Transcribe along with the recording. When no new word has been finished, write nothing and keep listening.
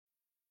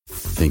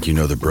Think you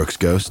know the Brooks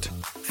Ghost?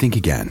 Think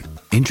again.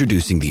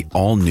 Introducing the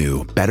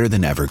all-new,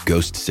 better-than-ever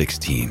Ghost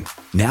 16.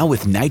 Now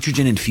with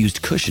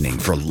nitrogen-infused cushioning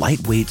for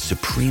lightweight,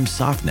 supreme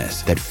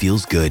softness that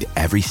feels good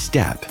every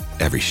step,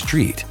 every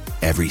street,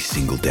 every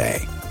single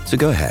day. So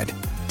go ahead,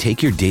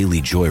 take your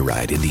daily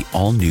joyride in the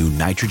all-new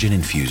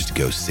nitrogen-infused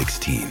Ghost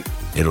 16.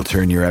 It'll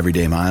turn your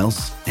everyday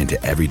miles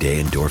into everyday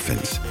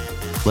endorphins.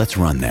 Let's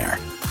run there.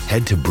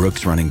 Head to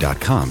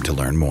brooksrunning.com to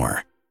learn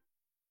more.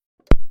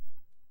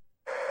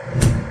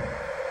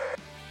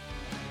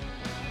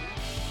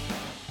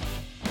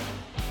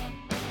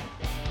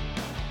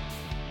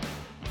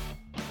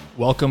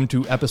 Welcome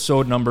to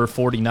episode number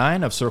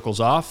 49 of Circles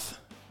Off.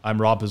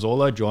 I'm Rob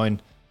Pizzola,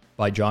 joined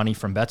by Johnny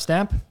from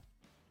BetStamp.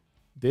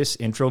 This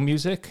intro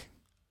music,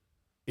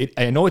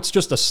 I know it's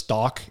just a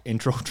stock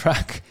intro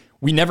track.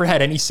 We never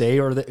had any say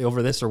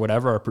over this or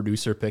whatever. Our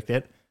producer picked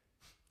it.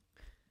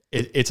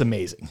 It's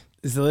amazing.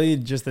 It's literally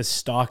just the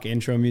stock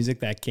intro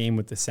music that came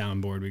with the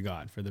soundboard we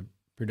got for the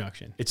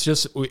production. It's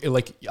just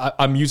like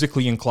I'm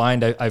musically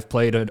inclined. I've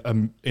played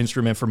an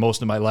instrument for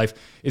most of my life.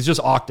 It's just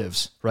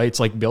octaves, right? It's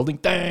like building.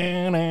 But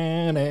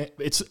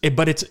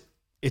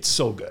it's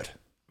so good.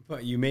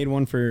 But you made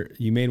one for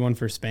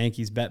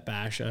Spanky's Bet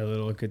Bash, a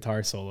little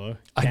guitar solo.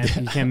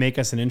 You can't make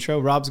us an intro.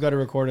 Rob's got to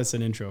record us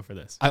an intro for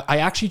this. I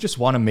actually just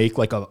want to make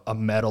like a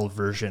metal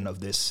version of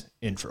this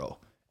intro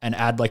and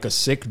add like a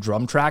sick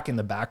drum track in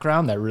the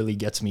background that really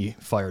gets me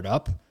fired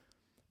up.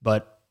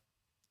 But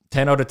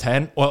 10 out of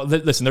 10. Well,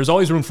 listen, there's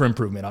always room for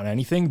improvement on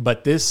anything,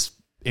 but this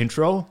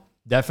intro,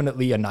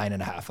 definitely a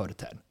 9.5 out of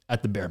 10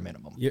 at the bare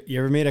minimum. You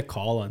ever made a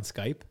call on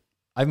Skype?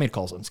 I've made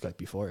calls on Skype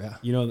before, yeah.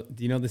 Do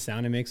you know the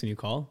sound it makes when you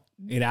call?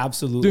 It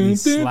absolutely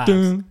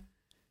slaps.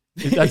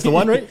 That's the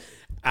one, right?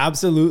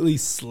 Absolutely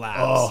slaps.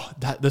 Oh,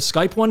 the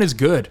Skype one is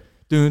good.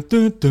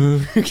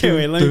 Okay,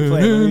 wait, let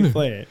me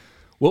play it.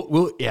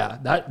 Well, yeah,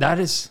 that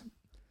is...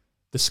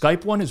 The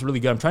Skype one is really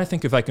good. I'm trying to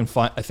think if I can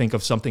think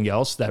of something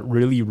else that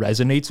really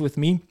resonates with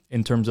me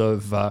in terms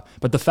of...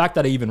 but the fact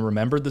that I even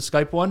remembered the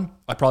Skype one,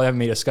 I probably haven't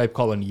made a Skype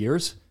call in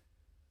years.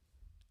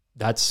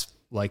 That's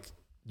like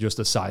just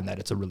a sign that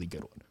it's a really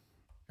good one.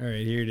 All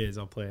right, here it is.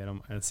 I'll play it.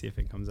 Let's see if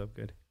it comes up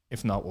good.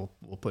 If not, we'll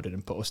put it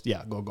in post.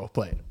 Yeah, go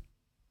play it.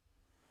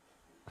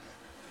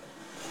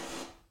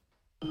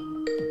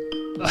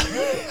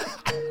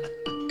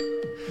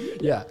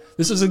 Yeah,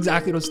 this is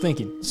exactly what I was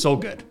thinking. So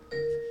good.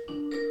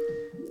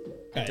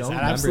 Guys, that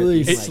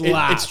absolutely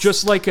slaps. It's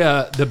just like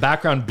the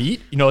background beat.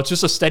 You know, it's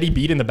just a steady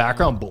beat in the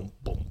background. Boom,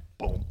 boom,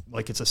 boom.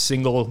 Like it's a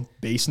single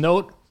bass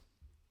note.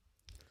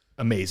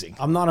 Amazing.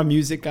 I'm not a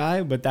music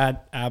guy, but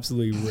that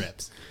absolutely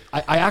rips.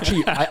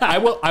 I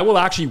will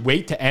actually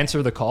wait to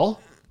answer the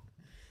call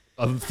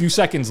a few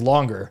seconds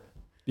longer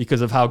because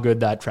of how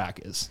good that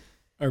track is.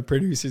 Our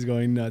producer's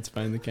going nuts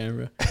behind the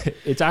camera.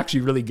 It's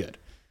actually really good.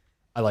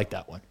 I like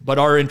that one. But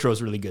our intro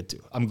is really good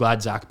too. I'm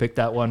glad Zach picked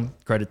that one.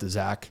 Credit to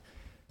Zach.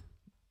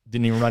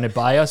 Didn't even run it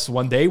by us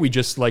one day. We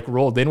just like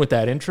rolled in with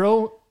that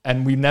intro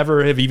and we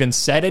never have even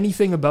said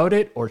anything about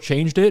it or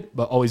changed it,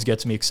 but always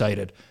gets me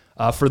excited.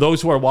 For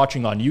those who are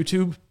watching on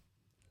YouTube,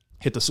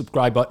 hit the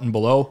subscribe button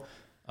below.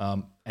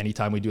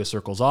 Anytime we do a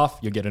Circles Off,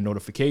 you'll get a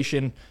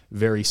notification.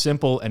 Very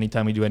simple.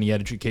 Anytime we do any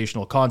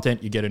educational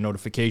content, you get a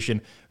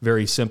notification.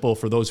 Very simple.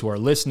 For those who are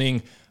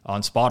listening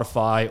on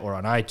Spotify or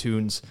on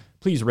iTunes,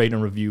 please rate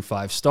and review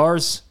 5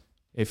 stars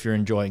if you're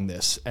enjoying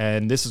this.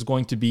 And this is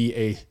going to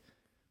be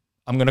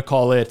I'm going to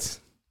call it,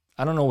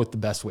 I don't know what the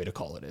best way to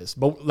call it is,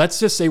 but let's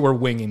just say we're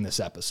winging this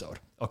episode,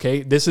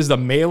 okay? This is the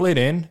Mail It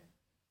In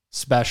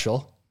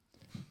special,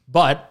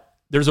 but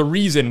there's a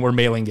reason we're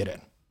mailing it in.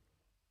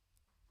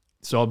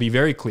 So I'll be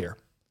very clear.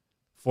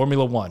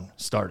 Formula One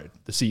started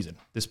the season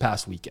this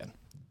past weekend.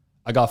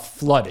 I got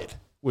flooded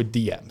with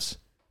DMs.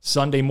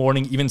 Sunday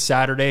morning, even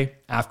Saturday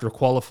after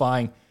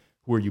qualifying,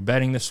 who are you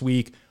betting this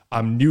week?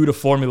 I'm new to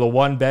Formula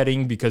One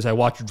betting because I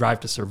watched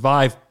Drive to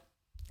Survive.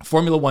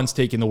 Formula One's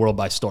taking the world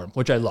by storm,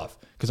 which I love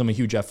because I'm a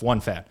huge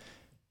F1 fan.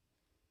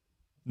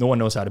 No one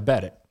knows how to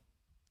bet it.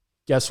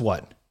 Guess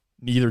what?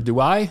 Neither do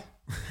I.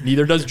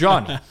 Neither does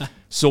Johnny.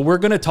 So we're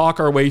going to talk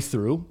our way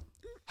through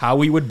how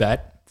we would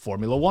bet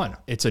Formula One.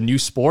 It's a new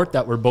sport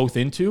that we're both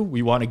into.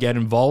 We want to get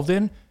involved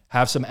in,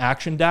 have some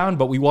action down,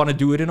 but we want to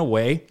do it in a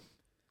way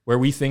where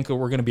we think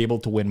we're going to be able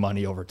to win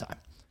money over time.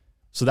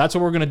 So that's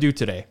what we're going to do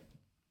today.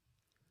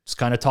 Just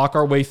kind of talk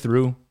our way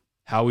through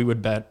how we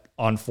would bet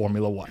on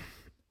Formula One.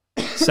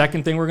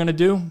 Second thing we're going to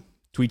do,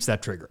 tweets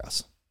that trigger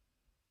us.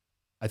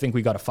 I think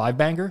we got a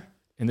 5-banger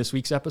in this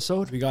week's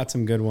episode. We got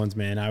some good ones,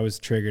 man. I was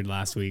triggered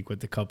last week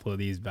with a couple of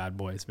these bad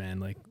boys, man.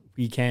 Like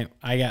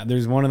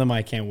there's one of them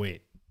I can't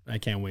wait. I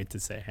can't wait to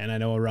say. And I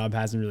know Rob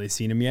hasn't really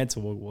seen him yet, so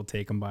we'll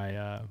take him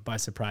by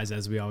surprise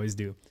as we always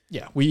do.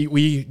 Yeah,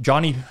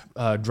 Johnny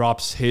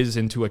drops his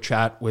into a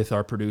chat with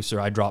our producer.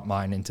 I drop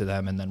mine into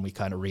them, and then we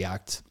kind of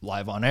react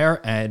live on air.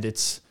 And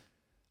it's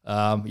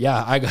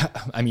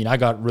I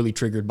got really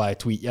triggered by a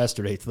tweet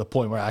yesterday to the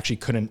point where I actually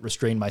couldn't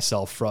restrain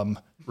myself from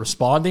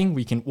responding.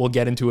 We'll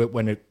get into it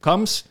when it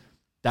comes.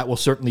 That will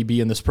certainly be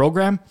in this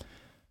program.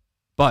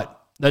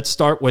 But let's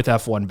start with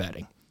F1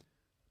 betting.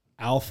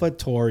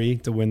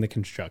 AlphaTauri to win the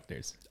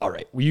constructors. All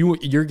right.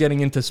 You're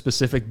getting into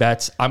specific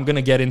bets. I'm going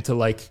to get into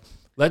like,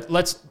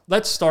 let's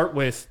start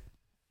with,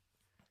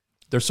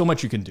 there's so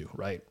much you can do,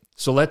 right?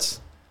 So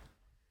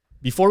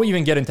before we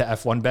even get into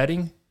F1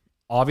 betting,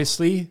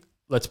 obviously,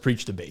 let's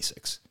preach the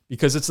basics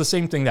because it's the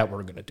same thing that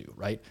we're going to do,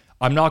 right?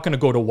 I'm not going to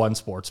go to one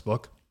sports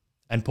book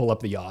and pull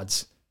up the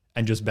odds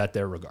and just bet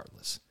there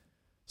regardless.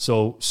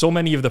 So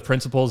many of the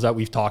principles that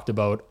we've talked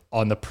about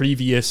on the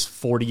previous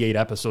 48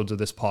 episodes of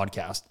this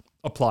podcast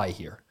apply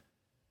here.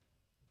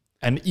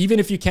 And even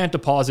if you can't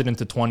deposit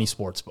into 20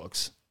 sports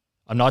books,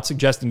 I'm not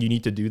suggesting you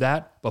need to do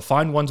that, but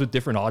find ones with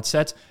different odd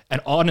sets.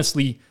 And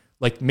honestly,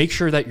 like make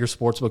sure that your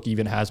sportsbook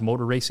even has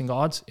motor racing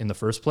odds in the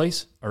first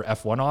place or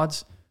F1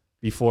 odds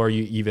before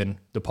you even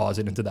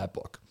deposit into that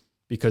book.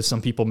 Because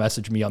some people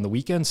message me on the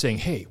weekend saying,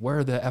 hey, where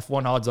are the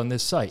F1 odds on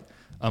this site?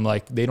 I'm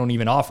like, they don't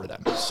even offer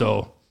them.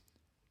 So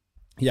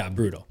yeah,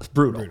 brutal,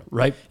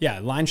 right? Yeah.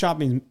 Line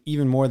shopping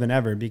even more than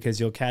ever because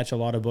you'll catch a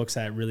lot of books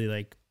that really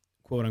like,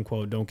 quote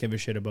unquote, don't give a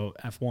shit about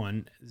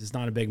F1. It's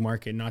not a big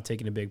market, not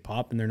taking a big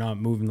pop, and they're not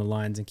moving the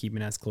lines and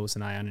keeping as close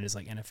an eye on it as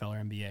like NFL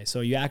or NBA.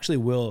 So you actually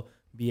will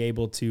be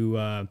able to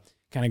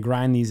kind of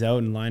grind these out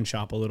and line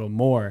shop a little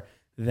more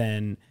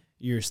than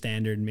your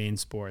standard main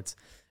sports.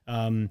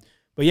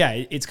 But yeah,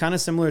 it's kind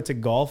of similar to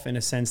golf in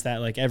a sense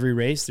that like every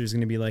race, there's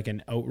going to be like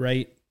an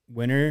outright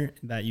winner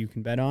that you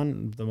can bet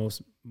on. The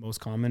most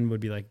common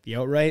would be like the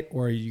outright,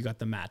 or you got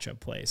the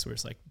matchup place where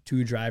it's like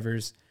two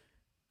drivers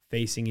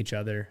facing each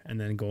other and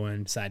then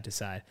going side to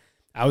side.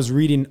 I was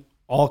reading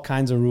all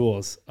kinds of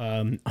rules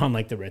on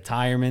like the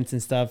retirements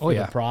and stuff for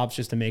the props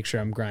just to make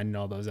sure I'm grinding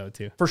all those out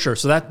too. For sure.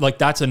 So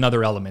that's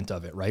another element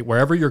of it, right?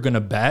 Wherever you're going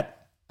to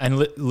bet, and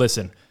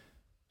listen,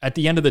 at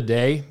the end of the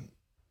day,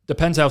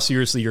 depends how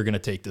seriously you're going to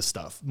take this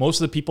stuff. Most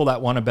of the people that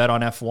want to bet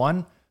on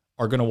F1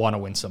 are going to want to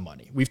win some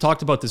money. We've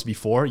talked about this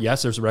before.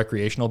 Yes, there's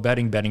recreational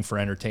betting for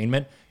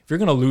entertainment. If you're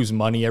going to lose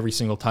money every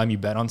single time you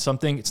bet on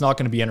something, it's not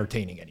going to be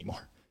entertaining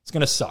anymore. It's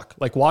going to suck.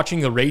 Like watching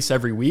the race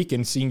every week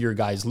and seeing your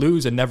guys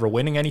lose and never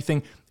winning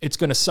anything, it's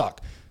going to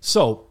suck.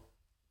 So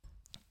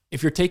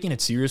if you're taking it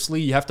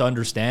seriously, you have to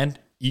understand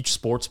each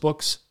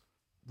sportsbook's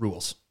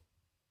rules,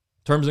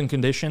 terms and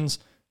conditions,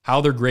 how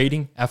they're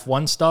grading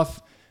F1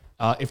 stuff.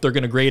 If they're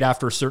going to grade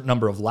after a certain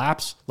number of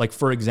laps, like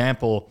for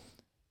example,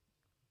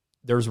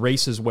 there's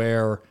races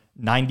where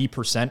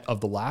 90%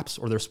 of the laps,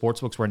 or there's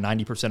sportsbooks where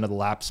 90% of the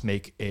laps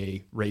make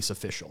a race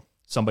official.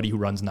 Somebody who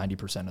runs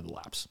 90% of the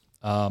laps.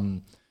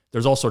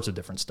 There's all sorts of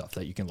different stuff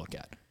that you can look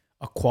at.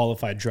 A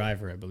qualified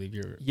driver, I believe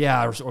you're.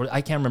 Yeah, or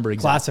I can't remember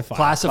exactly.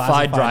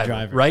 Classified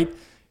driver, right?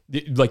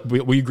 Like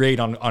we grade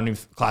on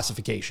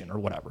classification or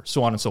whatever,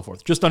 so on and so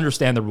forth. Just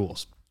understand the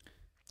rules,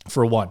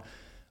 for one.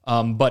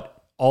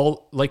 But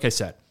like I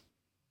said,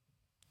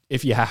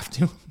 if you have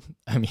to,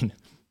 I mean,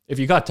 if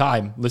you got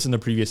time, listen to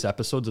previous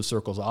episodes of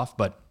Circles Off,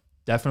 but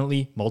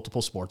definitely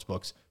multiple sports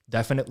books,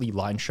 definitely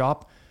line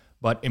shop.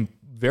 But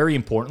very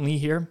importantly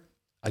here,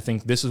 I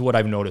think this is what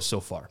I've noticed so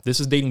far. This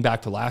is dating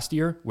back to last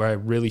year where I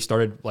really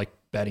started like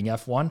betting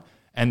F1,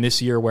 and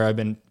this year where I've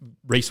been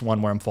race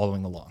one where I'm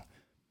following along.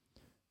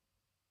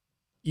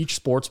 Each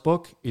sports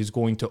book is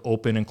going to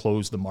open and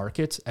close the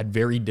markets at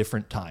very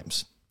different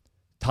times.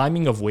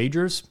 Timing of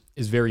wagers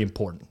is very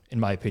important, in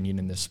my opinion,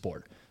 in this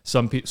sport.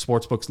 Some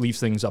sports books leave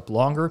things up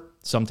longer.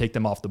 Some take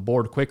them off the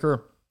board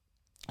quicker,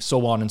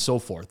 so on and so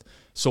forth.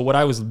 So what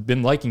I was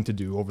been liking to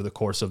do over the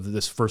course of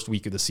this first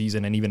week of the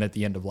season and even at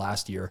the end of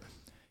last year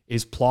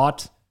is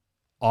plot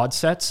odd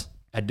sets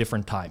at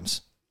different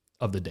times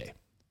of the day.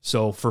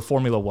 So for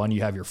Formula One,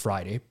 you have your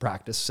Friday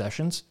practice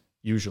sessions,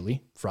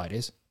 usually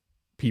Fridays,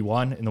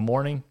 P1 in the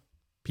morning,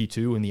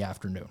 P2 in the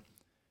afternoon.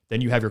 Then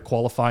you have your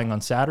qualifying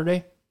on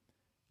Saturday.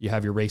 You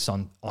have your race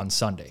on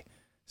Sunday.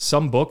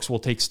 Some books will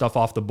take stuff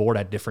off the board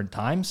at different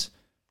times.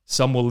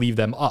 Some will leave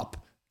them up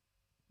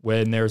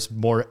when there's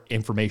more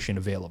information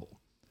available.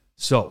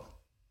 So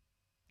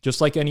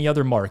just like any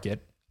other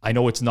market, I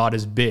know it's not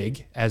as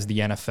big as the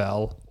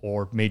NFL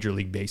or Major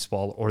League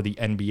Baseball or the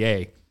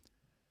NBA,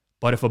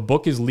 but if a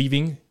book is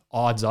leaving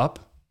odds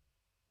up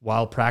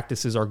while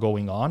practices are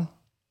going on,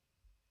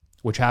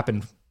 which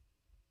happened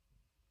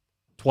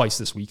twice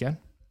this weekend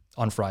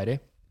on Friday,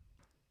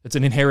 it's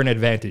an inherent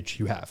advantage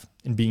you have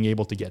in being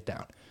able to get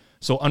down.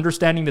 So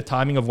understanding the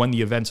timing of when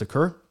the events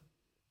occur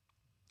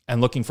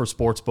and looking for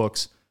sports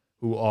books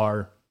who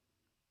are,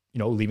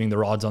 leaving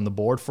their odds on the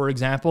board, for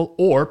example,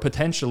 or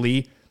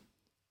potentially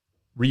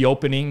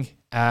reopening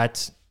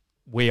at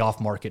way off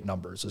market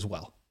numbers as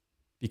well,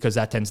 because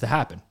that tends to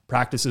happen.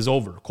 Practice is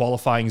over,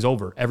 qualifying is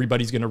over.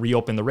 Everybody's going to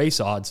reopen the race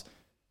odds,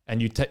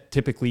 and you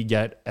typically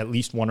get at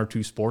least one or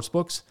two sports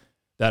books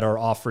that are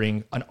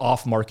offering an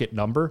off market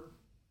number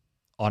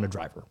on a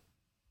driver.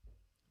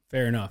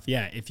 Fair enough.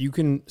 Yeah. If you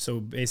can, so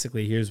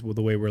basically here's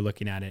the way we're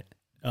looking at it.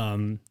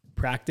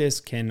 Practice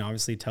can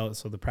obviously tell.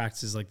 So the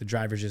practice is like the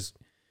drivers just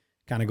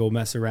kind of go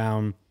mess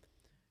around,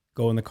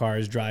 go in the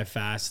cars, drive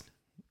fast,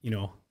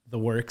 the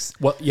works.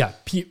 Well, yeah.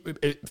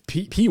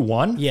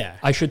 P1, yeah,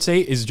 I should say,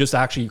 is just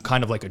actually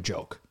kind of like a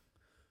joke.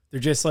 They're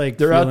just like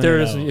They're out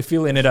there feeling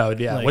feeling it out.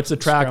 Yeah. Like What's the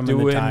track scrumming the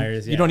doing?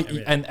 tires, You yeah, don't,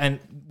 everything. and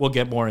we'll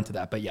get more into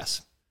that, but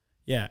yes.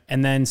 Yeah.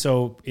 And then,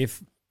 so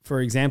if,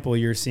 for example,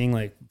 you're seeing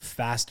like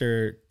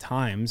faster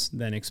times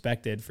than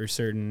expected for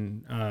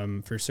certain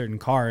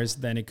cars,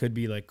 then it could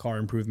be like car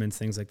improvements,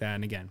 things like that.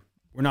 And again,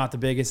 I'm not the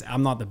biggest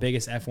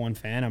F1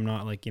 fan. I'm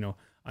not like,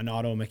 an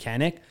auto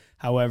mechanic.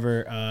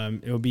 However,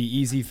 it would be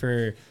easy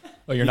for,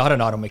 Oh, you're not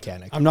an auto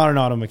mechanic. I'm not an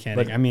auto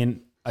mechanic. But- I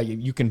mean,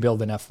 You can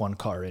build an F1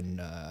 car in,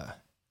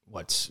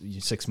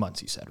 6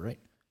 months, you said, right?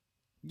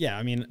 yeah,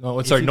 I mean, Oh,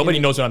 if sorry. you Nobody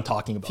give me- knows what I'm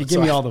talking about. If you give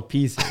so me I all the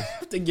pieces.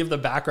 have to give the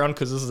background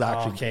because this is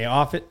actually Okay,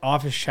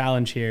 office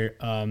challenge here.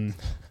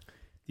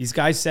 These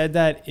guys said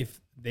that if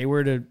they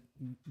were to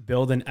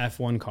build an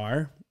F1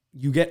 car,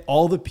 you get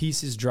all the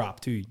pieces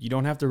dropped too. You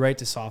don't have to write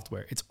to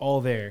software. It's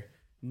all there.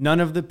 None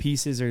of the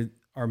pieces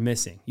are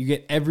missing. You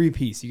get every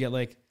piece. You get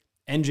like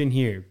engine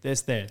here,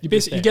 this there. You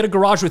basically you get a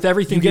garage with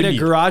everything You get a need.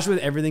 garage with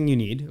everything you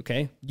need,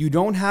 okay? You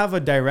don't have a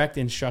direct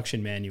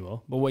instruction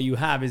manual, but what you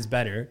have is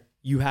better.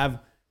 You have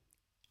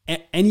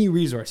any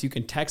resource. You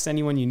can text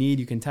anyone you need.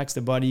 You can text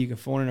a buddy. You can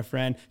phone in a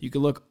friend. You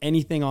can look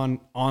anything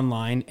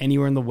online,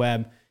 anywhere in the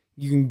web.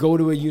 You can go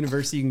to a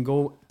university. You can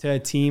go to a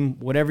team,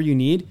 whatever you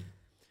need.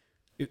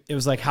 It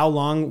was like, how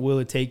long will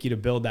it take you to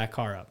build that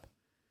car up?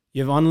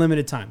 You have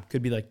unlimited time.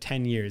 Could be like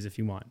 10 years if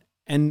you want.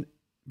 And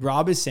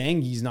Rob is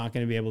saying he's not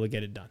going to be able to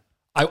get it done.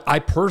 I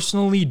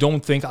personally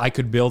don't think I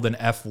could build an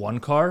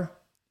F1 car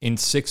in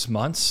 6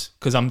 months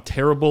because I'm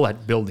terrible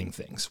at building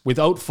things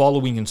without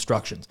following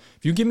instructions.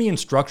 If you give me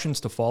instructions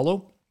to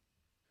follow,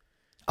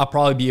 I'll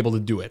probably be able to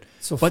do it.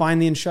 So But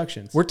find the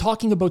instructions. we're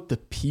talking about the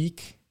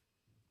peak,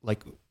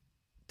 like,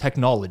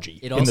 technology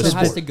It in also the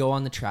has sport. to go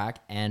on the track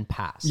and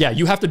pass. Yeah,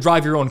 you have to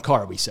drive your own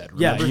car, we said.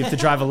 Yeah, Remember? you have to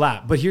drive a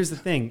lap. But here's the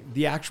thing.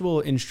 The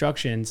actual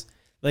instructions,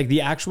 like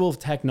the actual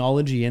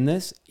technology in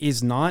this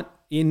is not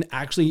in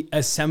actually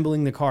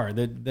assembling the car.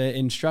 The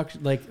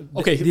instruction, like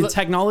Okay, the let-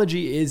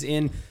 technology is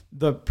in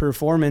the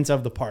performance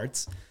of the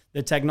parts.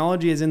 The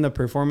technology is in the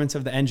performance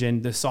of the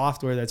engine, the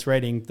software that's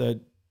writing, the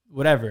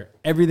whatever,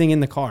 everything in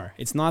the car.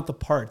 It's not the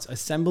parts.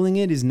 Assembling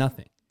it is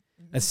nothing.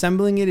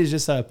 Assembling it is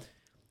just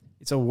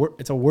it's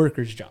a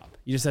worker's job.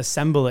 You just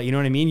assemble it. You know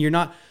what I mean? You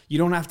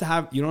don't have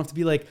to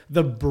be like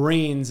the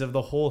brains of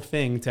the whole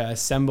thing to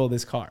assemble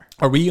this car.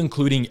 Are we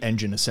including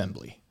engine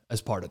assembly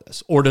as part of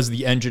this? Or does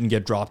the engine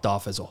get dropped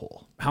off as a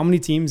whole? How many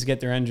teams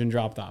get their engine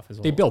dropped off as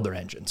well? They build their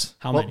engines.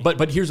 How many?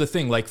 But here's the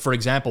thing. Like, for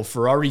example,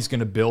 Ferrari's going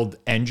to build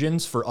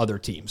engines for other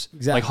teams.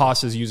 Exactly. Like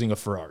Haas is using a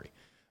Ferrari.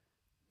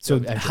 So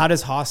how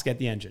does Haas get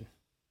the engine?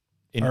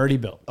 Already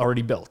built.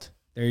 Already built.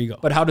 There you go.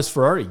 But how does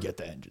Ferrari get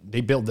the engine?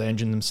 They build the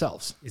engine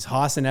themselves. Is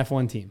Haas an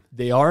F1 team?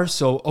 They are.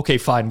 So, okay,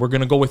 fine. We're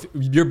going to go with,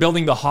 you're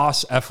building the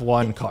Haas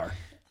F1 car.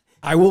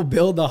 I will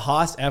build the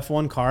Haas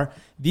F1 car.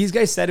 These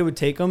guys said it would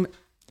take them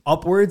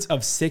upwards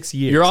of 6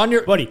 years. You're on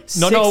your- buddy. No,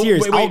 6 no,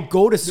 years. wait. I'll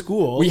go to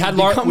school. We had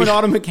become an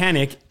auto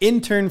mechanic,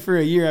 intern for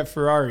a year at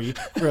Ferrari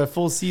for a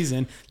full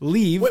season,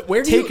 leave,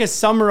 Where do take you- a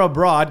summer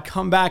abroad,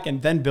 come back,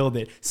 and then build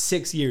it.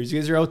 6 years. You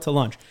guys are out to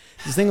lunch.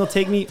 This thing will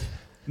take me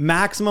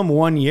maximum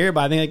 1 year,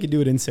 but I think I could do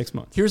it in 6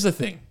 months. Here's the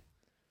thing.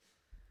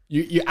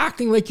 You're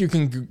acting like you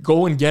can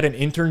go and get an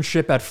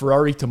internship at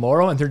Ferrari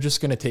tomorrow and they're just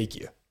going to take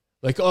you.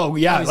 Like, oh,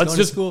 yeah, He's let's going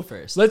just to school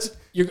first.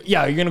 You're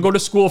going to go to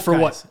school for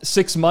Guys. what,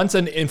 6 months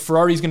and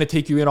Ferrari's going to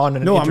take you in on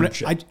an No,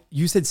 internship.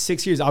 you said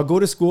 6 years. I'll go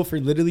to school for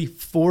literally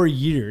 4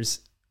 years,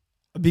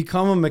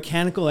 become a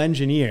mechanical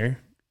engineer,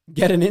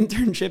 get an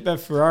internship at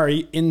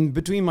Ferrari in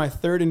between my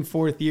 3rd and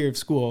 4th year of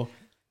school,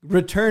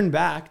 return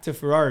back to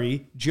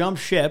Ferrari, jump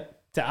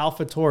ship to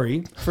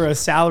AlphaTauri for a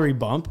salary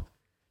bump,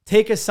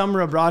 take a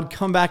summer abroad,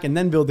 come back, and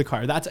then build the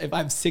car. That's if I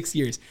have 6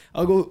 years.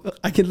 I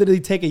could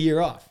literally take a year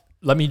off.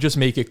 Let me just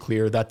make it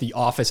clear that the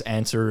office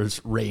answers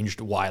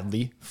ranged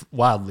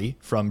wildly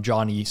from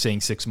Johnny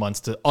saying 6 months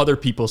to other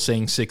people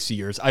saying 6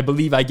 years. I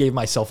believe I gave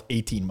myself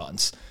 18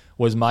 months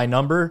was my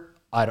number.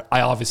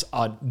 I obviously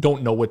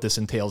don't know what this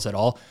entails at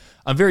all.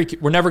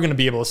 We're never going to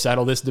be able to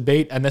settle this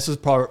debate. And this is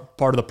part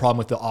of the problem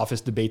with the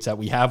office debates that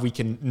we have. We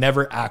can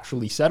never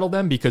actually settle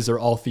them because they're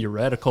all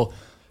theoretical.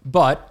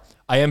 But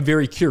I am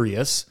very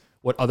curious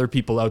what other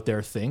people out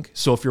there think.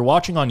 So if you're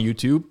watching on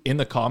YouTube, in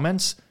the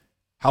comments,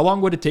 how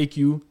long would it take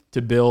you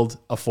to build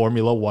a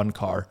Formula One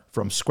car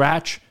from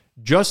scratch?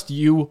 Just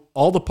you,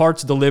 all the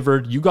parts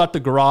delivered. You got the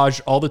garage,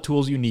 all the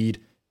tools you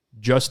need,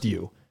 just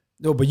you.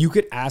 No, but you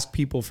could ask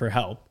people for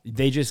help.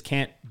 They just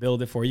can't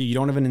build it for you. You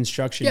don't have an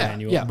instruction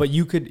manual. yeah. But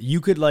you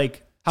could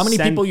like How many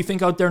send- people you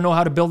think out there know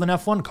how to build an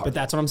F1 car? But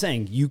that's what I'm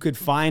saying. You could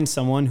find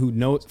someone who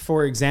knows,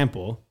 for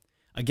example,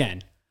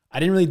 again, I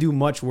didn't really do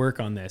much work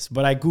on this,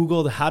 but I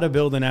Googled how to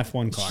build an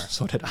F1 car.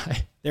 So did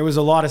I. There was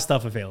a lot of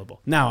stuff available.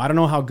 Now, I don't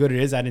know how good it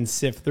is. I didn't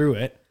sift through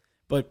it,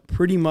 but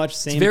pretty much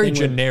same It's very thing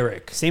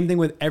generic. same thing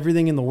with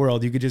everything in the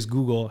world. You could just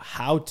Google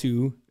how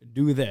to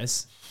do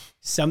this.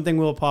 Something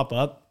will pop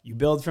up. You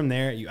build from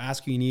there. You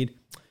ask what you need.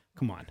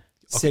 Come on.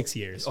 6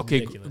 years. Okay,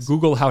 Ridiculous.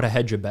 Google how to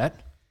hedge a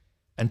bet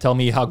and tell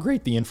me how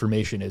great the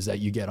information is that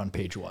you get on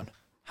page 1.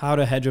 How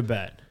to hedge a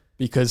bet.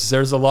 Because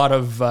there's a lot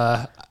of,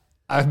 I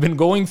I've been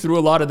going through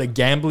a lot of the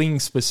gambling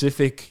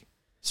specific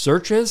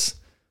searches.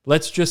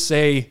 Let's just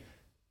say,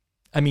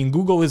 I mean,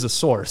 Google is a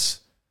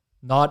source,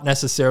 not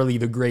necessarily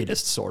the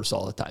greatest source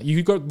all the time.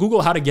 You go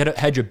Google how to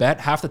hedge a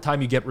bet. Half the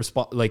time you get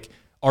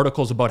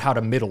articles about how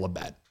to middle a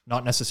bet,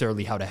 not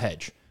necessarily how to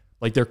hedge.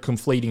 Like they're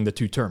conflating the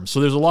two terms.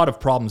 So there's a lot of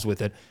problems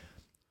with it.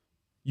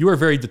 You are a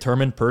very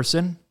determined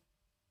person.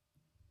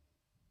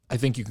 I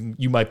think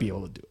you might be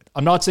able to do it.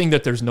 I'm not saying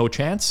that there's no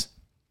chance.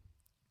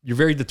 You're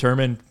very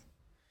determined.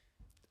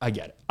 I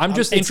get it. I'm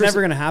just interested. It's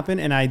never going to happen.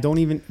 And I don't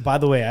even, by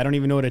the way, I don't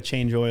even know how to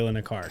change oil in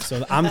a car.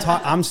 So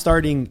I'm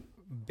starting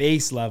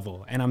base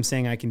level and I'm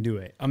saying I can do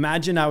it.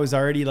 Imagine I was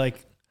already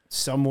like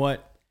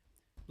somewhat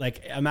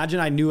like, imagine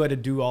I knew how to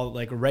do all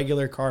like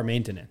regular car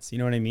maintenance. You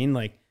know what I mean?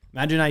 Like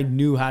imagine I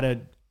knew how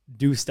to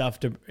do stuff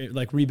to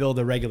like rebuild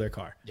a regular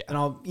car. Yeah. And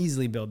I'll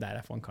easily build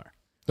that F1 car.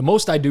 The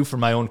most I do for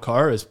my own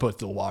car is put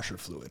the washer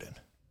fluid in.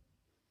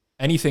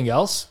 Anything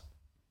else,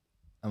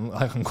 I'm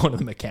going to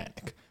the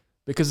mechanic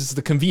because it's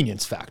the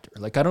convenience factor.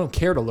 Like I don't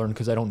care to learn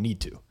because I don't need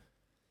to.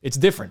 It's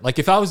different. Like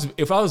if I was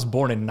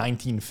born in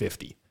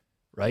 1950,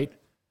 right?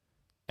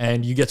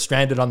 And you get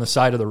stranded on the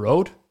side of the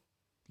road,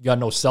 you got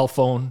no cell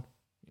phone.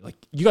 Like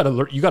you got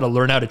to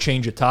learn how to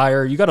change a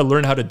tire. You got to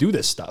learn how to do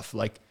this stuff.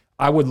 Like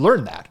I would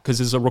learn that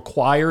because it's a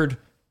required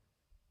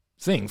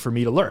thing for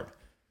me to learn.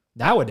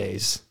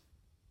 Nowadays,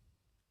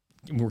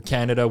 we're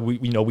Canada. We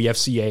have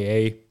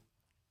CAA.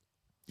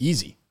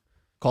 Easy.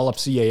 Call up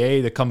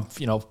CAA. They come,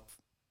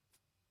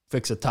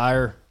 fix a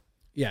tire.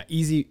 Yeah,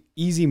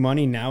 easy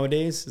money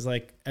nowadays is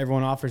like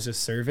everyone offers a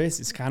service.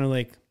 It's kind of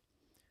like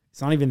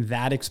it's not even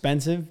that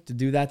expensive to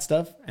do that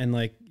stuff. And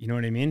like, you know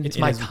what I mean? It's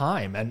my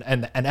time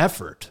and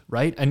effort,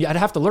 right? And I'd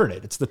have to learn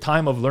it. It's the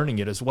time of learning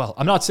it as well.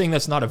 I'm not saying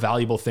that's not a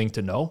valuable thing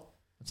to know.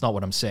 That's not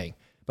what I'm saying.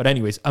 But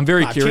anyways, I'm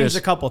very curious. I've changed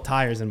a couple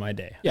tires in my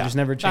day. Yeah. I just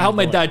never changed. I helped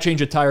my dad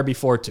change a tire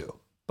before too.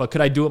 But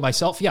could I do it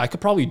myself? Yeah, I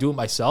could probably do it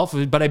myself.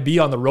 But I'd be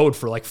on the road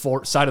for like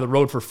side of the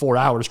road for 4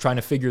 hours trying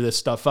to figure this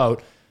stuff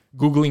out,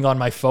 Googling on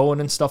my phone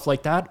and stuff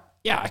like that.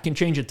 Yeah, I can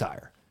change a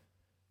tire.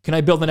 Can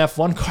I build an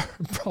F1 car?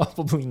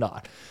 Probably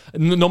not.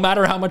 No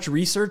matter how much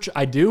research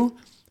I do,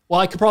 well,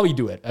 I could probably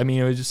do it. I mean,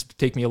 it would just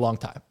take me a long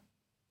time.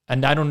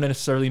 And I don't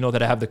necessarily know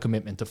that I have the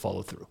commitment to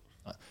follow through.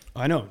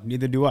 I know,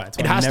 neither do I.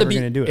 It has to be.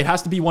 It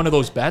has to be one of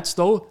those bets,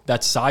 though,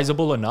 that's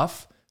sizable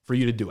enough for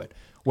you to do it.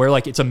 Where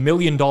like it's $1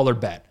 million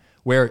bet,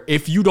 where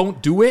if you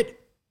don't do it,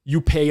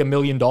 you pay $1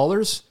 million,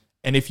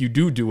 and if you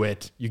do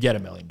it, you get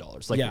 $1 million.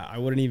 Like, yeah, I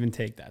wouldn't even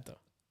take that though.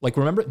 Like,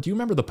 do you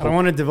remember the? I don't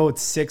want to devote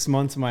 6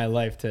 months of my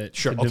life to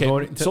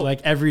devote to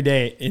like every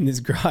day in this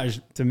garage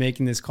to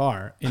making this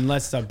car,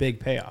 unless it's a big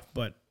payoff.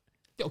 But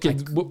okay,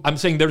 I'm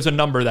saying there's a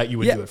number that you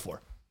would do it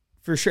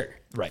for sure,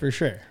 right? For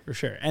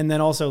sure. And then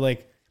also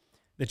like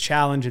the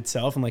challenge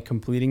itself and like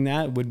completing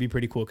that would be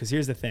pretty cool. Because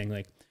here's the thing,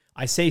 like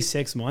I say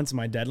 6 months,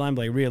 my deadline,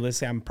 but like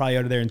realistically, I'm probably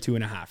out of there in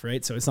 2.5,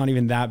 right? So it's not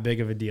even that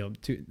big of a deal.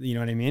 You know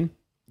what I mean?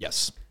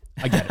 Yes,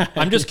 I get it.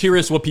 I'm just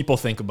curious what people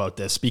think about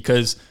this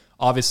because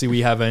obviously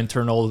we have an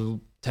internal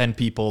 10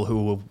 people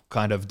who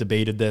kind of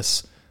debated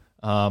this.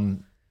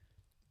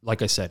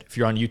 Like I said, if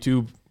you're on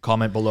YouTube,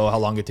 comment below how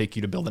long it take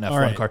you to build an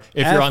F1 car.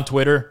 If you're on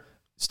Twitter,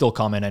 still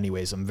comment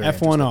anyways. I'm very F1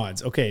 interested.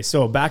 odds. Okay,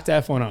 so back to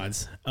F1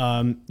 odds.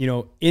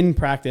 In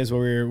practice, what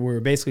we're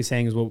basically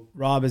saying is what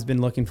Rob has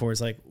been looking for is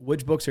like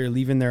which books are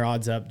leaving their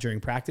odds up during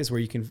practice where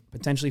you can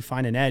potentially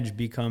find an edge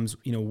becomes,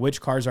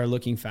 which cars are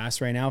looking fast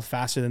right now,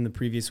 faster than the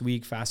previous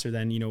week, faster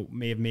than,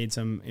 may have made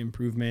some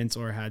improvements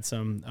or had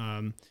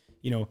some,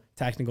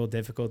 technical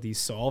difficulties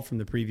solved from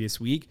the previous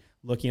week,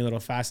 looking a little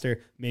faster,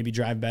 maybe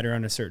drive better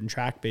on a certain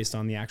track based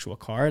on the actual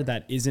car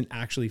that isn't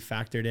actually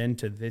factored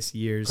into this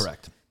year's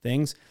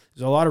things.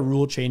 There's a lot of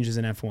rule changes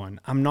in F1.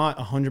 I'm not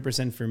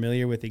 100%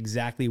 familiar with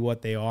exactly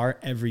what they are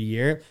every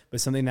year,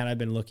 but something that I've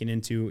been looking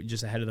into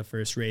just ahead of the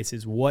first race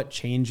is what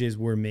changes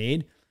were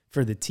made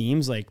for the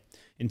teams, like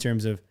in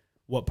terms of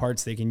what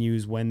parts they can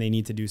use when they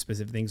need to do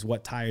specific things,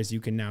 what tires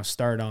you can now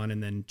start on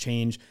and then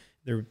change.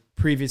 There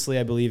previously,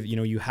 I believe,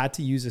 you had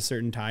to use a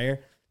certain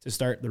tire to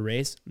start the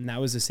race, and that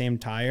was the same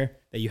tire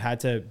that you had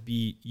to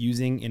be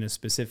using in a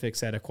specific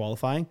set of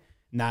qualifying.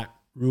 And that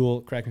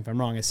rule, correct me if I'm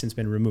wrong, has since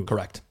been removed.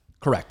 Correct.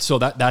 So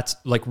that's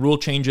like rule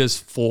changes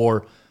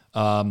for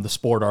the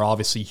sport are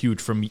obviously huge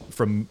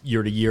from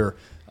year to year.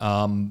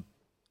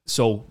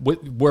 So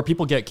where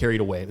people get carried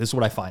away, this is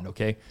what I find,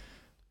 okay?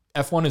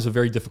 F1 is a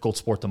very difficult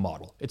sport to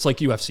model. It's like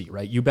UFC,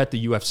 right? You bet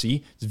the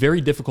UFC. It's very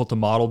difficult to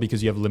model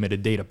because you have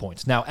limited data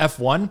points. Now,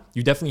 F1,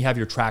 you definitely have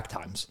your track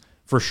times,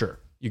 for sure.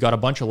 You got a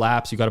bunch of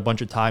laps, you got a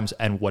bunch of times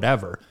and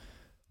whatever.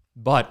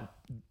 But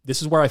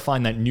this is where I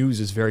find that news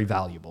is very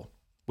valuable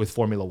with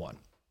Formula One.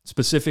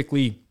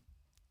 Specifically,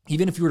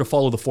 even if you were to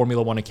follow the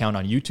Formula One account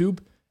on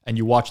YouTube and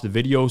you watch the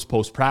videos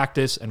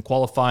post-practice and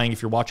qualifying,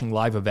 if you're watching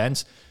live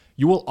events,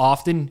 you will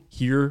often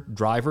hear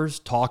drivers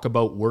talk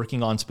about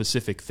working on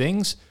specific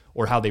things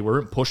or how they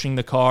weren't pushing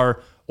the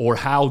car or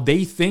how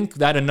they think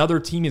that another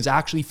team is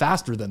actually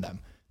faster than them.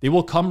 They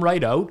will come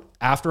right out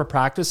after a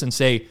practice and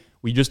say,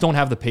 we just don't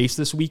have the pace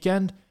this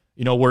weekend.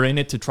 we're in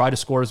it to try to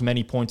score as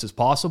many points as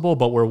possible,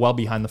 but we're well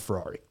behind the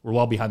Ferrari. We're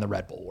well behind the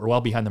Red Bull. We're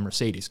well behind the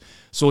Mercedes.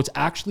 So it's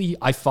actually,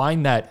 I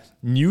find that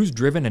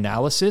news-driven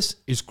analysis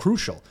is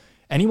crucial.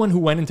 Anyone who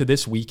went into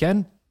this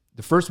weekend,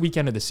 the first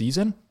weekend of the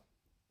season,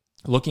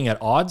 looking at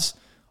odds,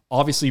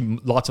 obviously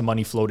lots of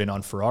money flowed in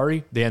on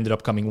Ferrari. They ended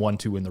up coming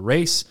 1-2 in the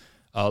race.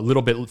 A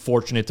little bit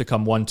fortunate to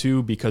come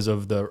 1-2 because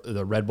of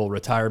the Red Bull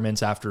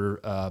retirements after,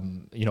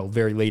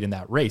 very late in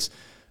that race.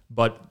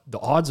 But the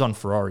odds on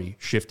Ferrari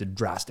shifted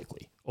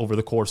drastically over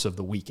the course of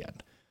the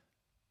weekend.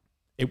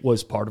 It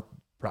was part of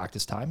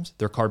practice times,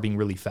 their car being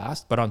really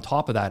fast. But on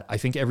top of that, I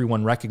think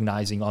everyone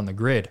recognizing on the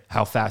grid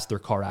how fast their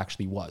car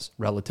actually was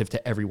relative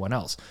to everyone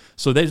else.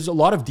 So there's a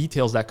lot of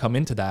details that come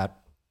into that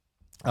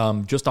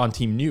just on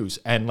team news.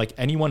 And like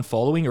anyone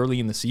following early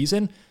in the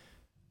season,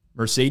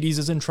 Mercedes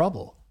is in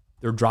trouble.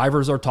 Their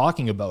drivers are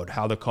talking about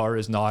how the car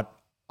is not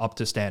up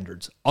to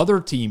standards. Other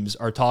teams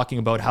are talking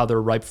about how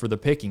they're ripe for the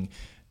picking.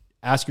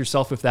 Ask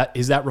yourself if that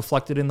is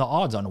reflected in the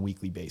odds on a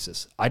weekly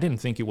basis. I didn't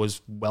think it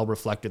was well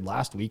reflected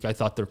last week. I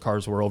thought their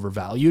cars were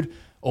overvalued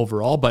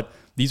overall, but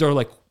these are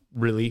like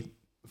really,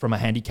 from a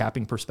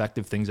handicapping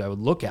perspective, things I would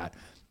look at.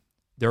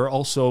 There are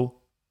also,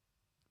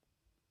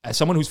 as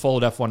someone who's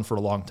followed F1 for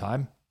a long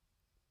time,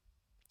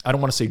 I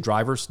don't want to say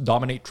drivers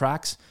dominate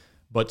tracks,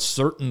 but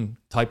certain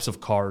types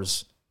of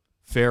cars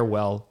fare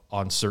well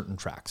on certain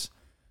tracks.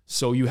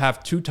 So you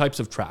have two types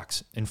of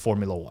tracks in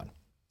Formula One.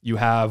 You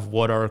have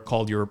what are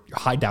called your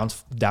high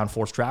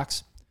downforce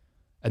tracks,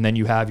 and then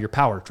you have your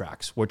power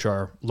tracks, which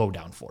are low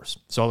downforce.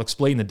 So I'll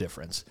explain the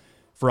difference.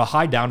 For a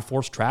high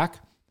downforce track,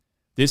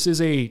 this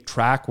is a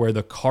track where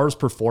the car's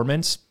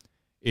performance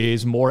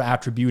is more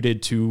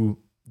attributed to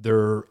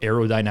their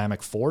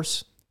aerodynamic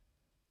force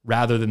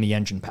rather than the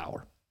engine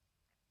power.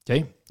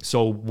 Okay,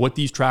 so what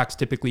these tracks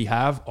typically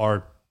have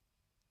are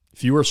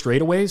fewer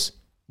straightaways,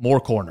 more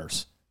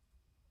corners.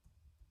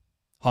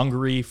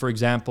 Hungary, for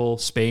example,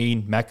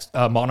 Spain,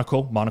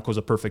 Monaco. Monaco is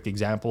a perfect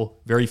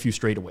example. Very few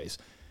straightaways.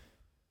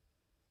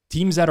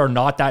 Teams that are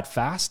not that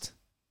fast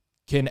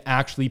can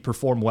actually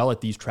perform well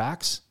at these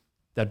tracks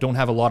that don't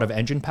have a lot of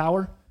engine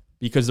power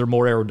because they're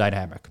more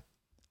aerodynamic.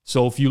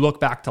 So if you look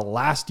back to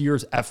last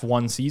year's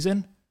F1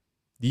 season,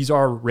 these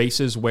are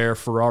races where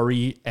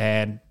Ferrari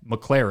and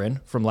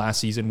McLaren from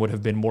last season would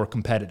have been more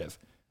competitive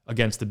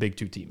against the big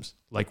two teams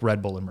like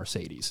Red Bull and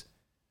Mercedes.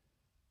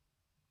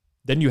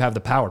 Then you have the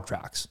power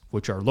tracks,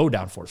 which are low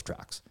downforce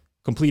tracks.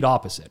 Complete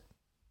opposite.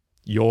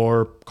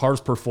 Your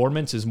car's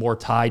performance is more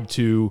tied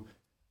to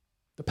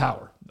the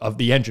power of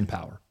the engine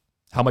power,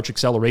 how much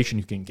acceleration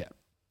you can get.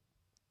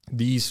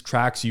 These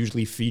tracks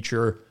usually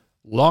feature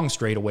long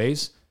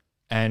straightaways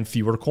and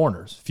fewer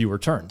corners, fewer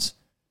turns.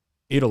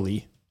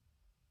 Italy,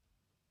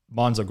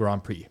 Monza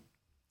Grand Prix,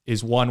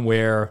 is one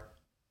where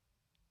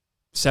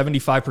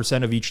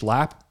 75% of each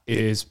lap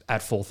is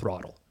at full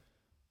throttle.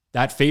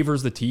 That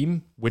favors the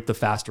team with the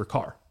faster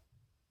car.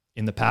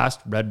 In the past,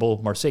 Red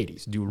Bull,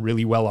 Mercedes do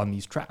really well on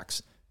these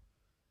tracks.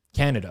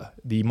 Canada,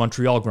 the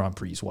Montreal Grand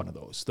Prix is one of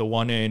those. The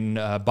one in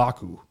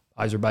Baku,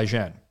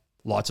 Azerbaijan,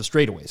 lots of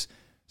straightaways.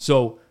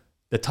 So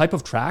the type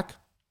of track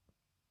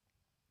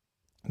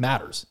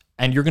matters.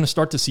 And you're going to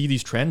start to see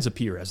these trends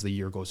appear as the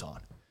year goes on.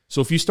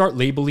 So if you start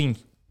labeling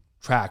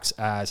tracks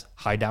as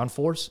high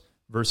downforce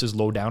versus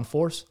low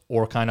downforce,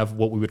 or kind of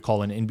what we would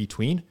call an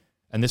in-between,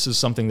 and this is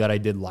something that I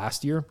did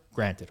last year.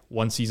 Granted,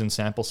 one season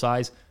sample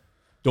size.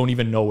 Don't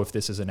even know if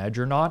this is an edge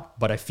or not,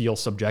 but I feel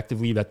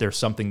subjectively that there's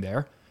something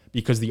there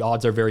because the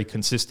odds are very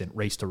consistent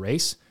race to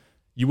race.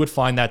 You would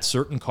find that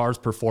certain cars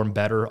perform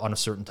better on a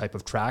certain type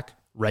of track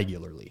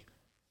regularly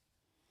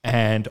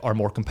and are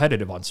more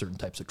competitive on certain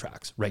types of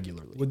tracks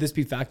regularly. Would this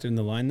be factored in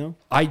the line though?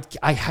 I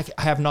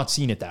have not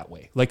seen it that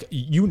way. Like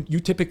you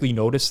typically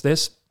notice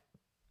this,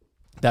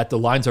 that the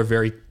lines are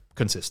very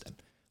consistent.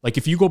 Like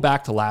if you go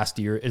back to last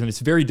year, and it's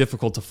very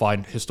difficult to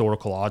find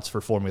historical odds for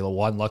Formula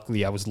One.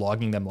 Luckily, I was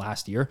logging them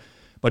last year.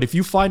 But if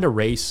you find a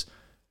race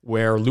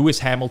where Lewis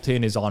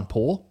Hamilton is on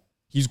pole,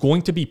 he's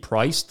going to be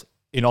priced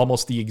in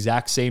almost the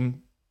exact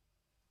same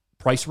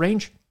price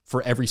range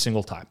for every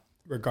single time.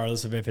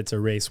 Regardless of if it's a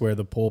race where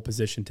the pole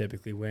position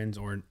typically wins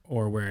or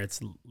where it's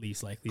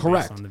least likely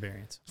Correct. Based on the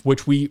variance.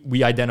 Which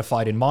we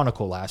identified in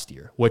Monaco last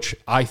year, which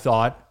I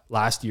thought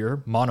last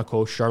year,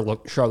 Monaco, Charles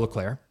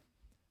Leclerc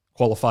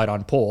qualified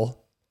on pole,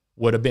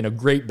 would have been a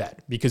great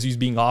bet because he's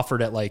being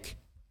offered at like,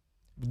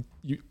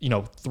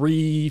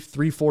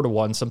 3-4 to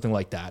 1, something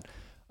like that.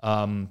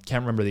 Can't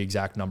remember the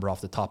exact number off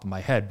the top of my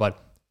head,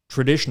 but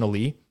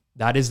traditionally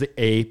that is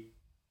a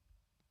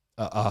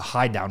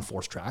high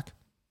downforce track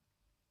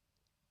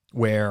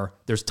where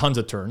there's tons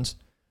of turns,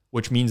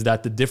 which means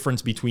that the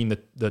difference between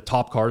the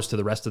top cars to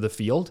the rest of the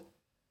field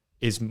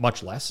is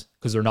much less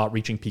because they're not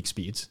reaching peak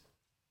speeds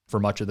for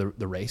much of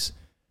the race.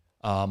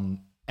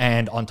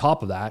 And on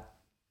top of that,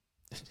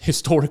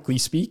 historically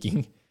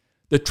speaking,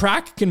 the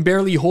track can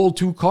barely hold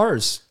two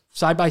cars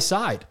side by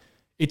side.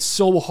 It's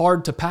so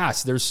hard to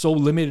pass. There's so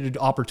limited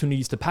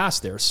opportunities to pass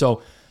there.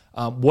 So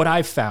what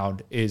I've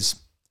found is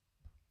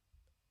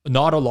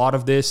not a lot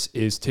of this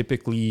is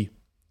typically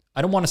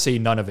I don't want to say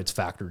none of it's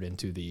factored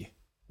into the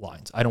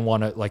lines. I don't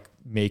want to like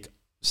make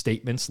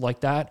statements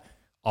like that.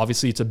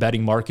 Obviously, it's a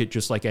betting market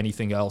just like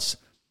anything else.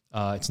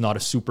 It's not a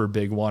super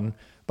big one,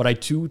 but I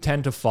too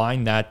tend to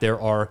find that there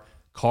are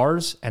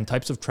cars and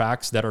types of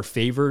tracks that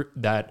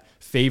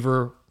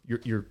favor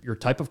your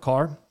type of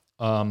car.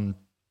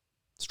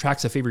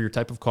 Tracks that favor your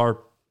type of car,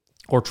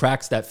 or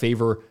tracks that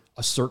favor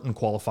a certain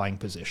qualifying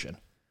position.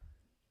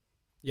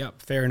 Yeah,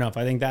 fair enough.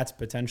 I think that's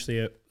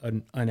potentially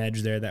an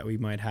edge there that we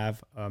might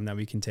have, that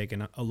we can take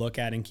a look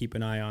at and keep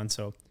an eye on.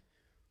 So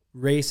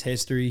race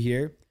history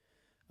here,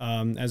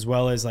 as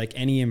well as like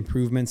any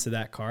improvements to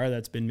that car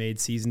that's been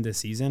made season to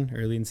season,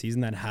 early in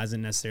season, that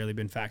hasn't necessarily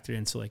been factored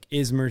in. So like,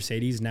 is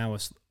Mercedes now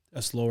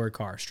a slower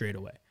car straight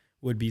away?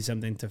 Would be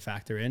something to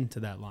factor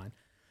into that line.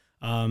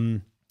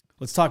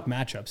 Let's talk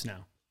matchups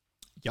now.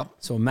 Yep.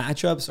 So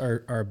matchups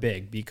are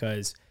big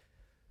because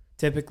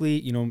typically,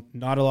 you know,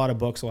 not a lot of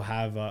books will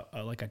have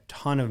a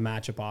ton of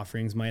matchup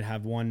offerings, might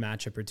have one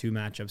matchup or two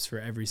matchups for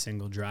every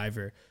single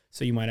driver.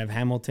 So you might have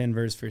Hamilton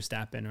versus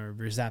Verstappen or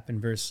Verstappen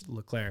versus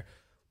Leclerc.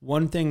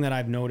 One thing that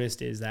I've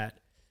noticed is that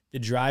the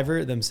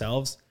driver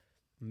themselves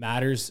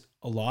matters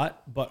a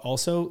lot, but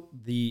also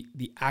the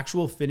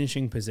actual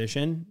finishing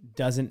position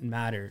doesn't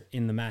matter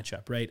in the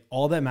matchup, right?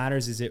 All that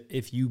matters is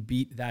if you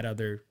beat that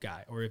other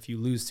guy or if you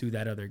lose to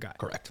that other guy.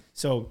 Correct.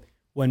 So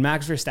when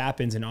Max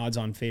Verstappen's an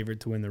odds-on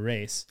favorite to win the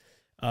race,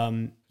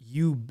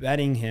 you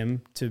betting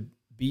him to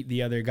beat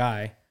the other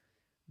guy,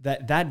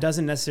 that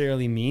doesn't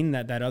necessarily mean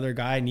that other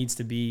guy needs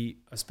to be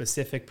a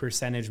specific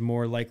percentage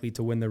more likely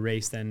to win the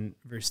race than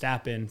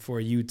Verstappen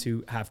for you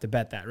to have to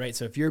bet that, right?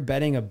 So if you're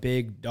betting a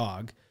big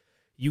dog,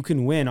 you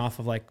can win off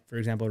of, like, for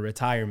example, a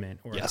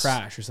retirement or a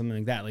crash or something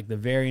like that, like the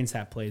variance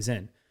that plays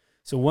in.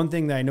 So one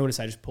thing that I noticed,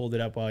 I just pulled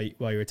it up while you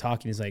were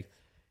talking, is like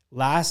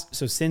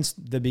since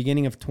the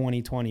beginning of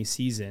 2020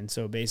 season,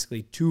 so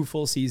basically 2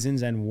 full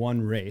seasons and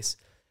 1 race,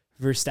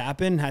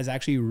 Verstappen has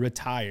actually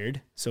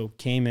retired. So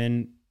came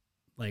in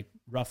like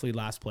roughly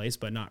last place,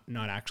 but not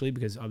actually,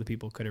 because other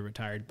people could have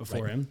retired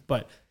before him,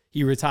 but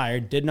he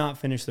retired, did not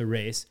finish the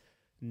race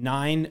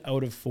 9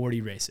 out of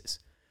 40 races,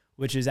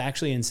 which is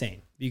actually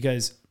insane,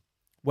 because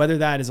whether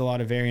that is a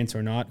lot of variance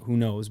or not, who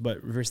knows?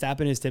 But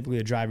Verstappen is typically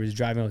a driver who's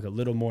driving like a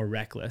little more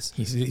reckless.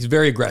 He's a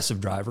very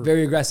aggressive driver.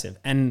 Very aggressive.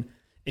 And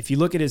if you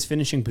look at his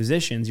finishing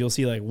positions, you'll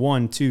see like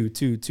 1, 2,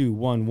 2, 2,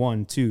 1,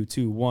 1, 2,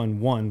 2, 1,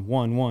 1,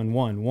 1, 1,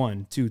 1,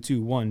 1, 2,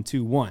 2, 1,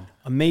 2, 1.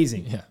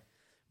 Amazing. Yeah.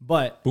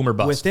 But boomer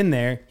bust. Within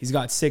there, he's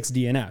got 6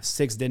 DNFs.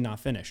 6 did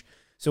not finish.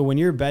 So when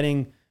you're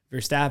betting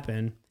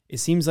Verstappen, it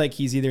seems like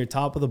he's either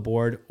top of the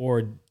board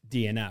or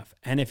DNF.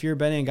 And if you're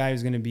betting a guy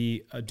who's going to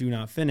be a do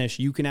not finish,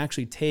 you can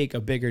actually take a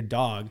bigger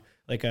dog,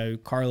 like a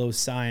Carlos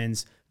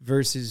Sainz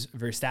versus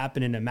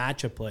Verstappen in a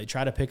matchup play,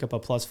 try to pick up a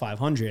plus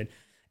 500.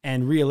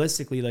 And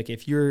realistically, like,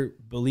 if you're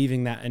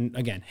believing that, and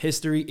again,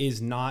 history is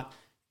not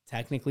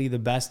technically the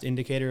best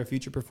indicator of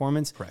future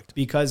performance. Correct.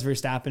 Because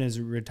Verstappen is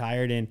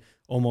retired in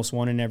almost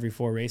 1 in every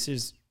 4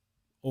 races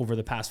over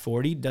the past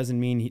 40, doesn't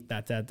mean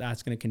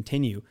that's going to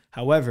continue.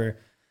 However,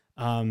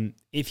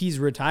 if he's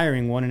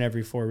retiring 1 in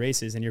every 4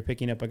 races and you're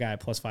picking up a guy at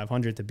plus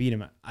 500 to beat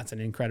him, that's an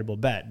incredible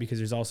bet, because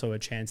there's also a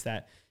chance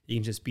that you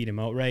can just beat him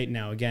outright.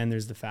 Now, again,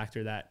 there's the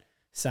factor that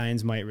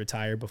Sainz might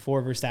retire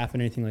before Verstappen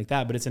or anything like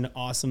that, but it's an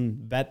awesome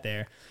bet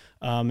there.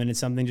 And it's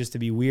something just to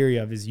be weary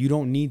of, is you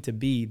don't need to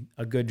be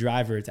a good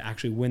driver to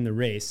actually win the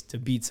race to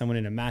beat someone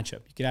in a matchup.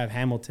 You could have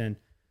Hamilton,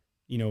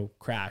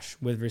 crash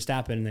with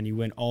Verstappen, and then you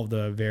win all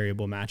the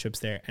variable matchups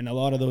there. And a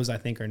lot of those, I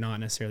think, are not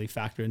necessarily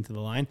factored into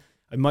the line.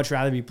 I'd much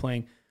rather be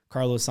playing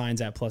Carlos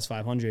Sainz at plus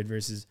 500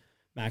 versus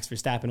Max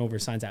Verstappen over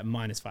Sainz at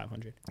minus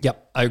 500.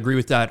 Yep, I agree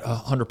with that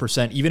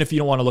 100%. Even if you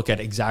don't want to look at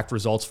exact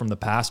results from the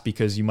past,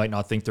 because you might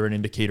not think they're an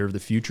indicator of the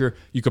future,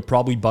 you could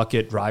probably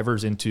bucket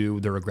drivers into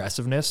their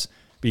aggressiveness,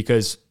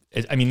 because,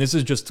 this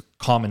is just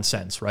common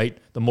sense, right?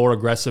 The more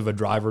aggressive a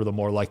driver, the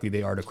more likely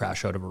they are to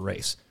crash out of a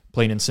race,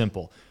 plain and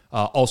simple.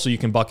 Also, you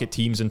can bucket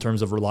teams in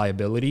terms of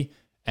reliability.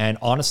 And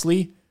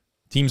honestly,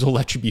 teams will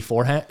let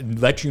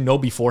you know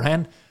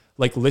beforehand.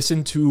 Like,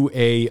 listen to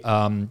a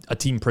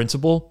team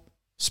principal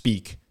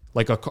speak,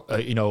 like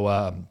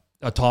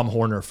a Tom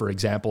Horner, for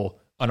example,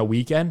 on a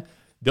weekend.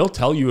 They'll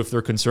tell you if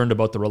they're concerned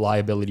about the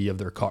reliability of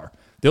their car.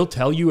 They'll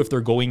tell you if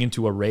they're going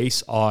into a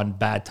race on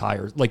bad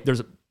tires. Like,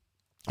 there's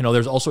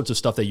all sorts of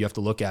stuff that you have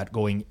to look at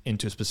going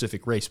into a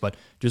specific race, but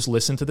just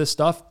listen to this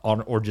stuff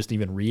or just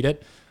even read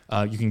it.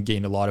 You can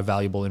gain a lot of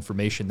valuable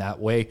information that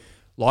way.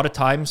 A lot of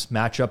times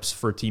matchups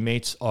for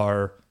teammates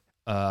for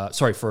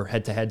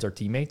head-to-heads are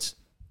teammates.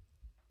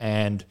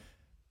 And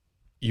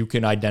you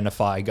can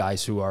identify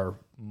guys who are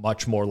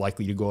much more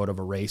likely to go out of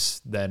a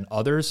race than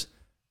others.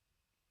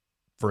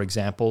 For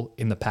example,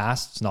 in the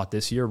past, it's not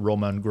this year,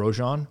 Romain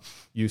Grosjean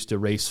used to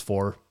race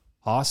for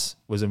Haas,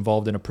 was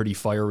involved in a pretty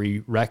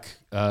fiery wreck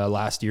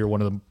last year.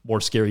 One of the more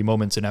scary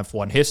moments in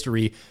F1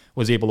 history,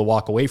 was able to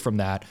walk away from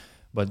that,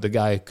 but the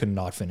guy could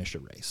not finish a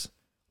race.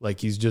 Like,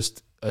 he's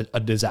just a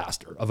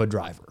disaster of a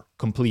driver,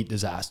 complete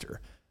disaster.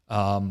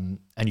 And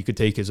you could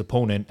take his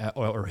opponent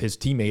or his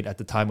teammate at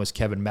the time was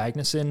Kevin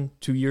Magnussen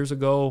 2 years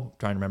ago.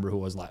 Trying to remember who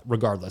it was last.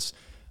 Regardless,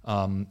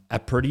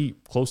 at pretty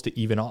close to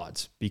even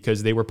odds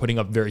because they were putting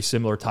up very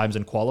similar times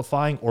in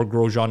qualifying, or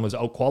Grosjean was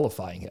out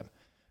qualifying him.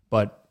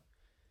 But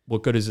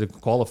what good is a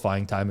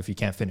qualifying time if you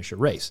can't finish a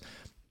race?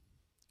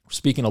 We're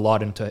speaking a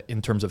lot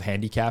in terms of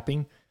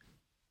handicapping.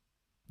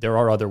 There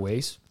are other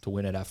ways to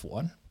win at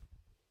F1.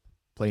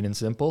 Plain and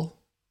simple,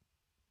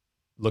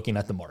 looking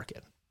at the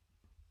market.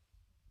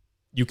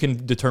 You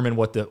can determine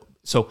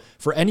so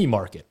for any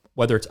market,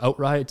 whether it's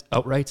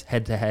outrights,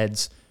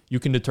 head-to-heads, you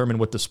can determine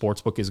what the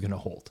sportsbook is going to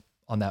hold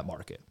on that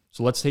market.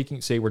 So let's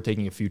say we're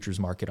taking a futures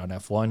market on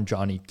F1.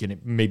 Johnny can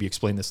maybe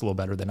explain this a little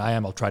better than I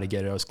am. I'll try to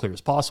get it as clear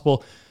as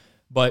possible.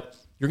 But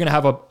you're going to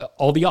have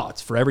all the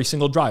odds for every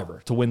single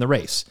driver to win the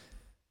race.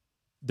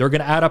 They're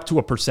going to add up to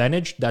a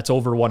percentage that's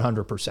over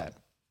 100%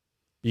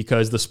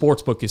 because the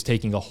sportsbook is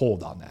taking a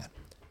hold on that.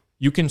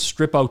 You can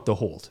strip out the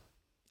hold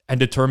and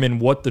determine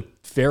what the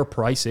fair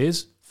price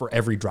is for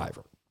every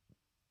driver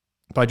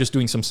by just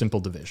doing some simple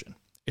division.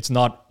 It's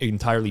not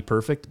entirely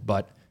perfect,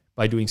 but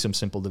by doing some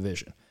simple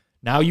division.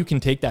 Now you can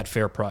take that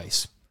fair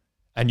price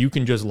and you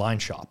can just line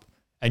shop.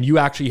 And you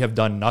actually have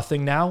done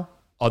nothing now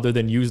other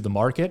than use the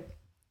market.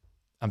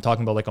 I'm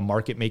talking about like a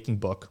market making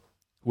book.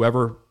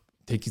 Whoever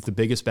takes the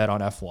biggest bet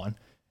on F1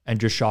 and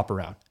just shop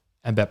around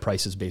and bet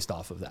prices based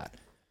off of that.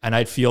 And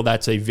I'd feel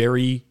that's a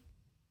very,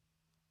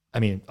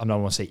 I'm not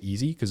going to say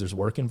easy because there's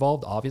work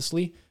involved,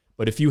 obviously.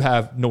 But if you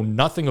know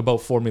nothing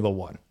about Formula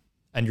One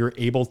and you're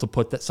able to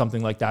put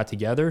something like that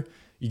together,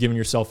 you're giving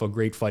yourself a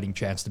great fighting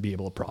chance to be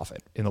able to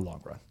profit in the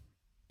long run.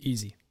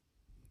 Easy.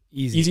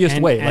 Easiest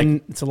way.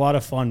 And it's a lot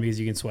of fun because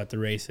you can sweat the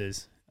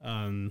races.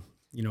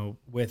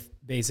 With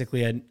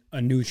basically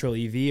a neutral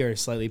EV or a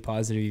slightly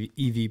positive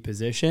EV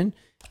position.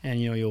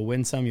 And, you'll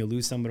win some, you'll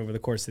lose some, but over the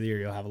course of the year,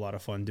 you'll have a lot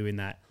of fun doing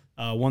that.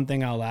 One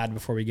thing I'll add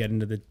before we get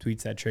into the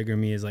tweets that trigger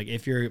me is like,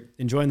 if you're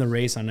enjoying the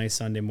race on a nice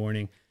Sunday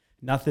morning,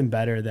 nothing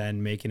better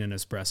than making an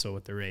espresso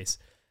with the race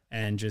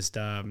and just,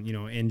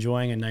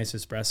 enjoying a nice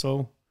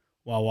espresso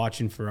while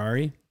watching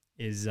Ferrari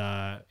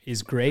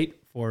is great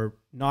for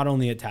not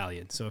only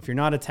Italians. So if you're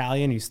not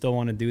Italian, you still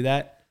want to do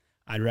that,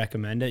 I'd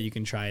recommend it. You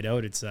can try it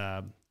out. It's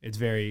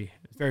very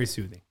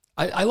soothing.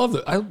 I love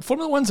it.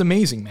 Formula One's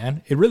amazing,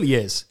 man. It really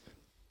is.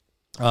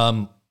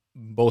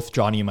 Both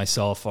Johnny and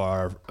myself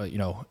are,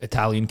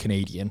 Italian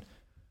Canadian.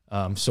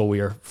 So we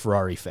are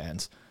Ferrari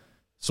fans.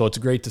 So it's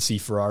great to see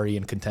Ferrari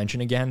in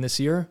contention again this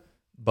year,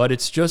 but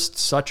it's just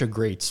such a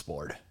great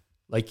sport.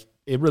 Like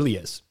it really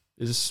is.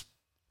 It's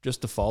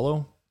just to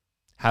follow,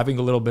 having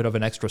a little bit of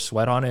an extra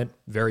sweat on it.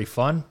 Very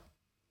fun.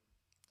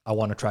 I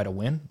want to try to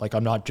win. Like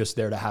I'm not just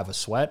there to have a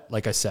sweat.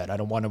 Like I said,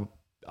 I'm going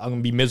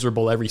to be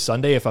miserable every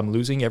Sunday if I'm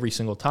losing every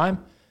single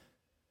time,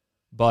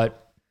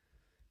 but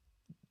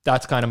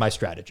that's kind of my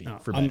strategy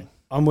for betting.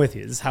 I'm with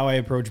you. This is how I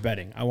approach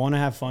betting. I want to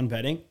have fun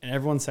betting, and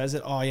everyone says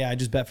it. Oh yeah, I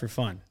just bet for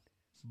fun,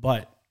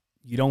 but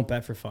you don't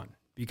bet for fun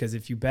because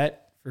if you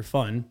bet for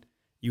fun,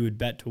 you would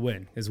bet to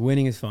win because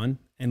winning is fun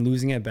and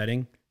losing at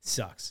betting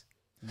sucks.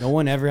 No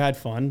one ever had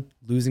fun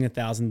losing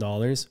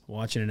 $1,000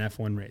 watching an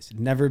F1 race. It's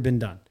never been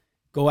done.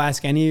 Go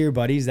ask any of your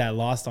buddies that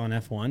lost on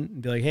F1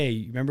 and be like, hey,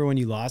 you remember when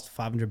you lost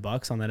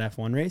 $500 on that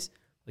F1 race?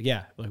 Like,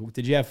 yeah. Like,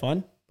 did you have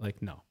fun?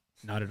 Like, no,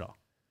 not at all.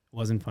 It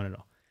wasn't fun at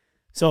all.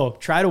 So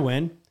try to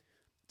win.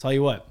 Tell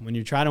you what, when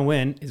you try to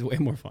win, is way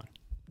more fun.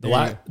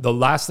 The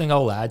last thing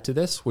I'll add to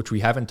this, which we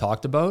haven't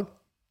talked about,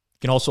 you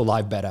can also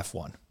live bet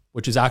F1,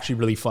 which is actually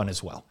really fun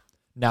as well.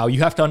 Now,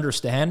 you have to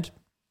understand,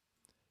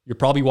 you're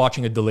probably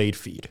watching a delayed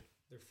feed.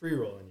 They're free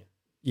rolling you.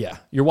 Yeah,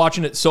 you're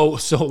watching it. So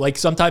like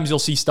sometimes you'll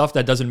see stuff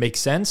that doesn't make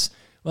sense.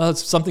 Well,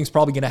 something's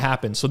probably going to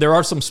happen. So there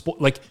are some,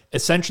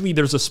 essentially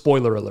there's a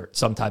spoiler alert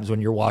sometimes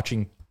when you're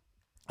watching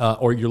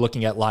or you're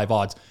looking at live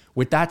odds.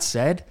 With that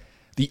said,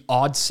 the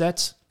odd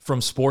sets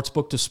from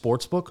sportsbook to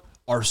sportsbook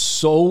are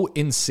so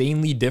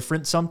insanely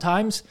different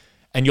sometimes,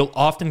 and you'll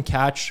often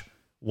catch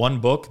one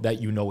book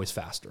that you know is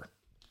faster.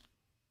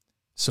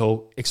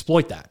 So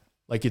exploit that.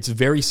 Like it's a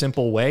very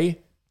simple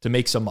way to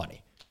make some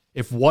money.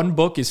 If one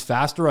book is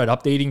faster at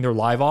updating their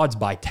live odds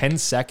by 10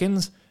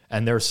 seconds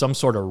and there's some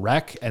sort of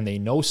wreck and they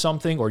know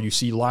something, or you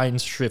see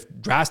lines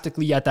shift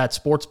drastically at that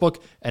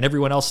sportsbook and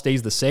everyone else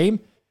stays the same,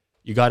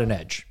 you got an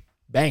edge.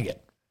 Bang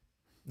it.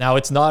 Now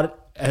it's not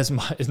as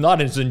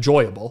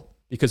enjoyable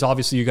because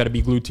obviously you got to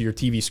be glued to your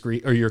TV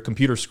screen or your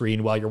computer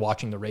screen while you're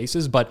watching the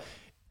races. But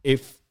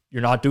if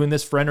you're not doing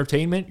this for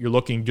entertainment, you're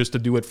looking just to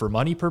do it for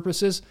money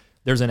purposes,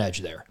 there's an edge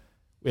there.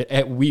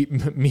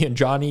 Me and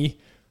Johnny,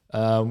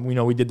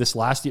 we did this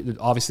last year.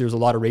 Obviously, there's a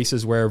lot of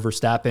races where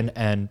Verstappen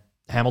and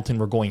Hamilton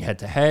were going head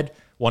to head.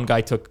 One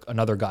guy took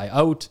another guy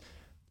out.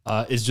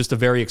 Is just a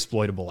very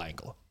exploitable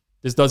angle.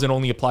 This doesn't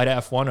only apply to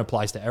F1, it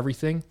applies to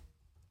everything.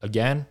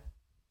 Again,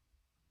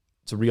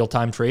 it's a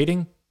real-time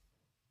trading,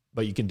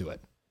 but you can do it.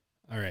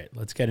 All right,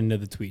 let's get into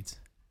the tweets.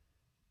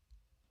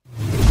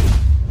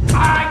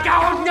 I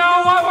don't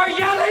know what we're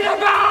yelling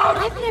about!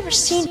 I've never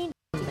seen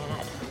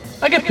mad.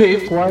 I get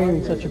paid. Why are you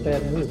in such a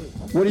bad mood?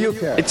 What do you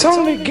care? It's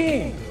only a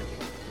game.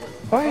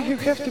 Why you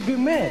have to be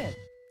mad?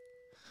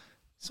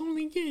 It's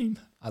only a game.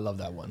 I love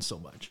that one so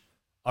much.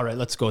 All right,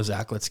 let's go,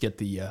 Zach. Let's get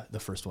the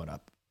first one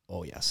up.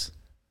 Oh, yes.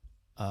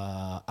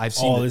 I've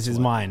seen this is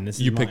one. mine.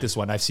 You picked this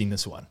one. I've seen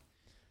this one.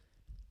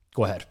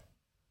 Go ahead.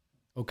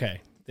 Okay.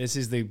 This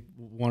is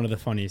one of the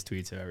funniest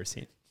tweets I've ever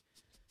seen.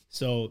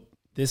 So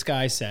this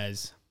guy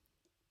says,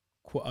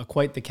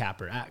 quite the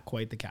capper, at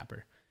quite the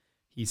capper.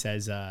 He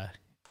says,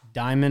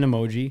 diamond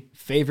emoji,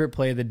 favorite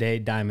play of the day,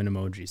 diamond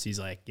emoji. So he's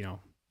like,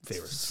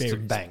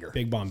 favorite banger.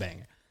 Big bomb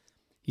banger.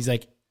 He's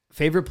like,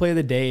 favorite play of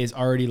the day is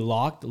already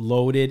locked,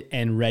 loaded,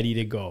 and ready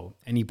to go.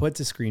 And he puts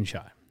a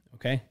screenshot.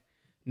 Okay.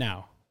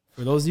 Now,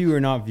 for those of you who are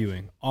not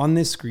viewing, on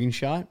this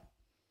screenshot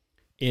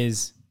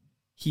is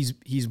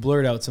he's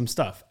blurred out some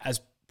stuff, as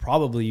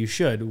probably you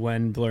should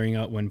when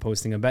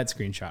posting a bet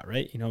screenshot,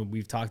 right?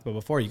 We've talked about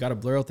before, you got to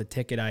blur out the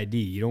ticket ID.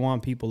 You don't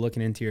want people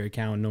looking into your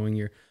account, knowing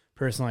your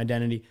personal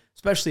identity,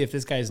 especially if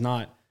this guy is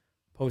not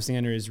posting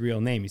under his real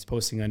name. He's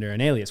posting under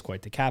an alias,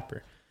 quite the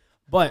capper.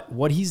 But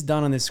what he's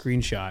done on this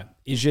screenshot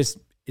is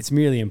it's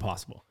merely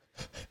impossible.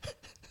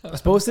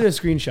 He's posted a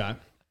screenshot.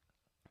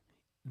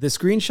 The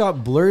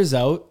screenshot blurs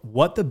out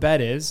what the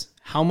bet is,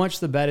 how much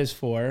the bet is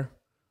for,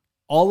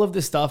 all of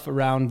the stuff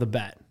around the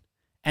bet.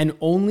 And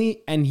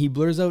he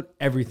blurs out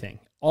everything.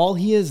 All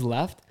he has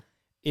left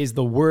is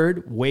the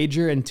word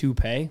wager and to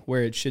pay,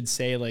 where it should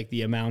say like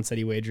the amounts that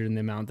he wagered and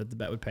the amount that the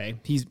bet would pay.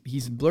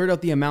 He's blurred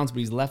out the amounts, but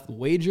he's left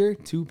wager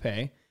to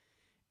pay.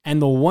 And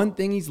the one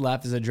thing he's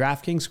left is a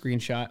DraftKings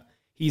screenshot.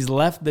 He's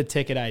left the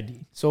ticket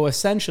ID. So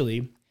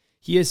essentially,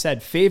 he has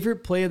said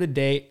favorite play of the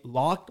day,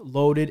 locked,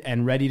 loaded,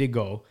 and ready to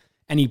go.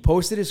 And he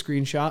posted a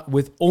screenshot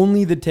with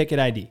only the ticket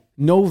ID.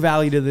 No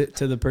value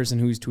to the person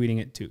who's tweeting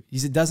it to.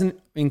 It doesn't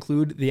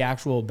include the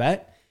actual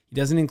bet. He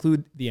doesn't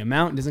include the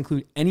amount. It doesn't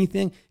include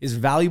anything. It's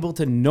valuable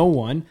to no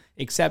one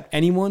except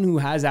anyone who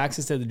has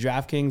access to the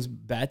DraftKings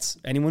bets,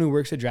 anyone who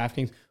works at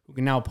DraftKings who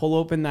can now pull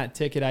open that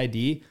ticket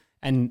ID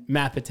and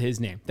map it to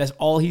his name. That's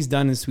all he's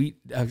done is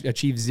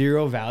achieve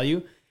zero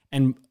value.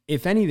 And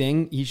if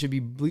anything, he should be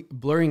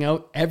blurring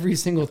out every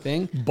single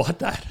thing. But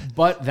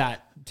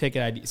that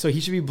ticket ID. So he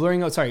should be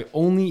blurring out,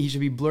 he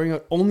should be blurring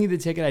out only the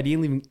ticket ID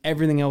and leaving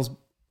everything else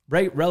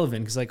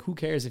relevant. Because who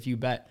cares if you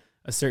bet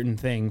a certain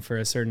thing for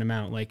a certain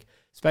amount?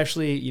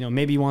 Especially,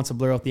 maybe he wants to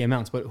blur out the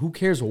amounts, but who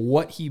cares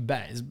what he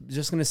bet? It's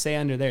just going to say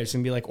under there, it's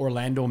going to be like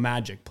Orlando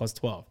Magic plus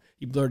 12.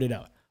 He blurred it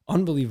out.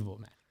 Unbelievable,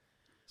 man.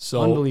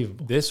 So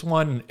unbelievable. This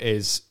one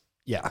is,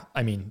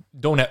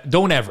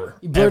 don't ever.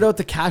 He blurred out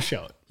the cash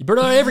out. He blurred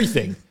out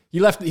everything. He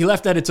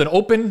left that it's an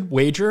open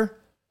wager.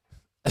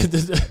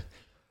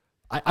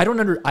 I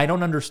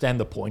don't understand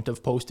the point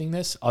of posting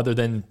this other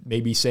than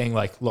maybe saying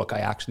look, I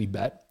actually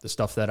bet the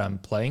stuff that I'm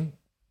playing.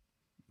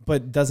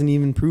 But doesn't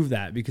even prove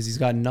that because he's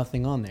got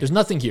nothing on there. There's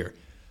nothing here.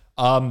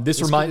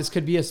 This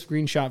could be a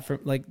screenshot from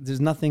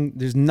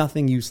there's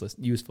nothing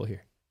useful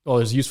here. Well,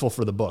 it's useful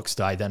for the books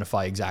to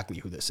identify exactly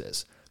who this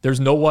is. There's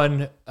no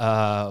one,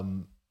 okay,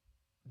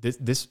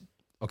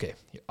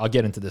 I'll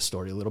get into this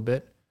story a little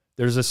bit.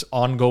 There's this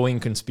ongoing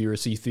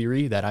conspiracy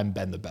theory that I'm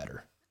Ben the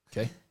Better.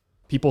 Okay.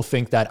 People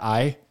think that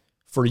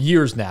for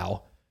years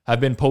now, have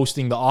been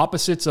posting the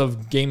opposites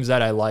of games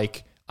that I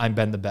like. I'm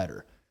Ben the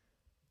Better.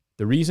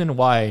 The reason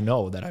why I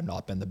know that I'm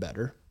not Ben the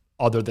Better,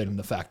 other than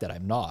the fact that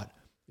I'm not,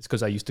 is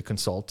because I used to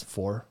consult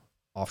for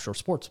offshore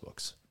sports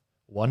books.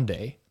 One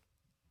day,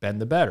 Ben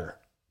the Better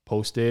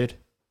posted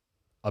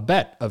a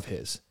bet of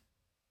his,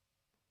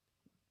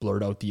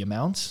 blurred out the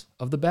amounts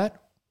of the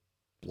bet,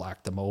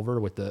 blacked them over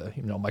with the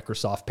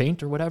Microsoft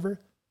Paint or whatever,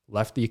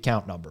 left the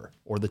account number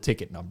or the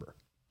ticket number.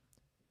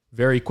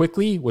 Very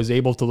quickly was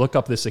able to look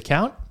up this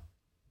account,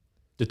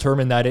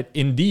 determine that it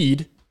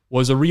indeed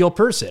was a real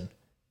person.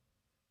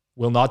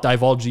 Will not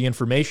divulge the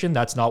information.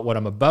 That's not what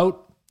I'm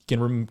about.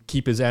 Can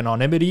keep his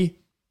anonymity.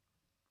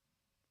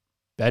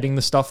 Betting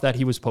the stuff that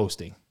he was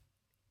posting.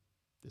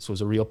 This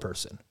was a real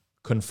person.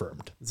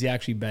 Confirmed. Is he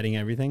actually betting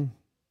everything?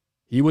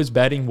 He was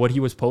betting what he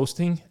was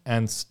posting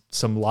and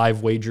some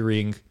live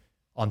wagering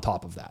on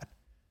top of that.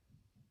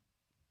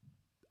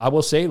 I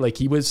will say,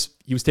 he was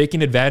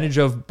taking advantage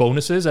of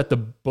bonuses at the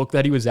book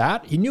that he was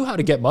at. He knew how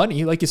to get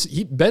money.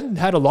 Ben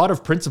had a lot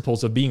of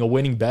principles of being a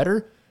winning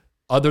bettor,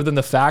 other than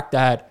the fact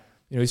that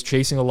he's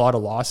chasing a lot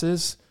of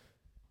losses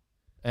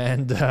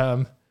and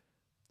a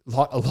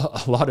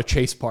lot of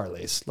chase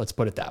parlays. Let's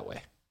put it that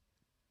way.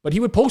 But he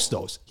would post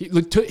those.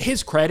 To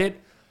his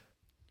credit,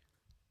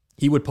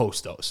 he would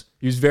post those.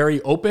 He was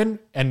very open,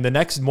 and the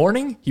next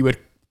morning he would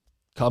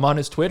come on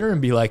his Twitter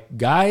and be like,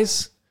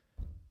 "Guys,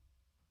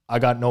 I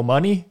got no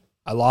money.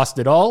 I lost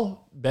it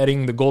all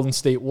betting the Golden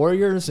State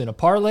Warriors in a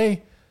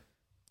parlay."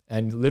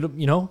 And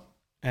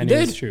and he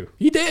it's did. True.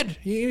 He did.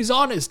 He was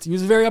honest. He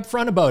was very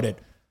upfront about it.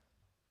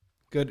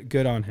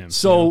 Good on him.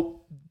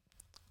 So,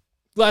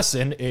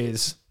 lesson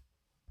is,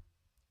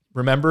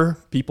 remember,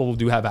 people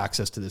do have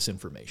access to this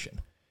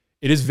information.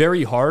 It is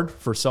very hard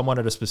for someone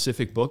at a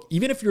specific book,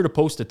 even if you're to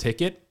post a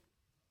ticket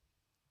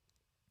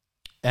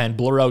and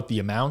blur out the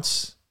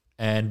amounts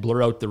and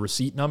blur out the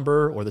receipt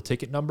number or the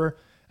ticket number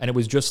and it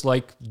was just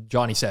like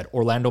Johnny said,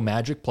 Orlando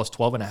Magic plus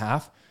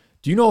 12.5.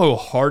 Do you know how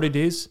hard it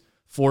is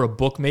for a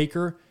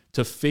bookmaker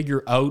to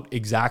figure out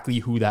exactly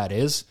who that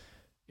is?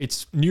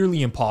 It's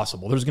nearly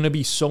impossible. There's going to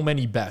be so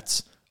many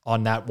bets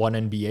on that one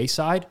NBA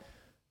side,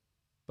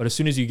 but as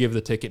soon as you give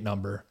the ticket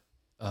number,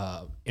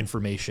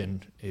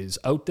 information is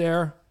out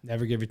there.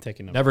 Never give your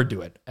ticket number. Never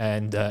do it.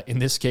 And in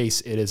this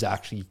case, it is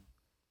actually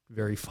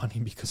very funny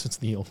because it's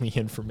the only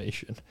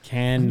information.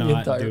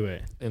 Cannot do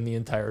it. In the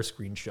entire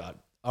screenshot.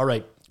 All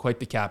right. Quite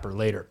the capper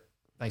later.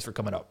 Thanks for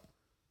coming up.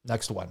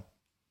 Next one.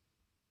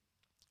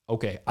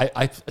 Okay.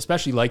 I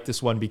especially like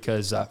this one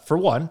because, for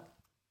one,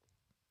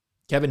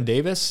 Kevin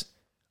Davis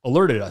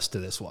alerted us to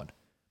this one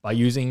by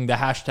using the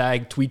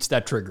hashtag tweets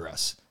that trigger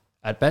us.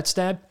 At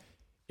BetStamp,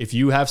 if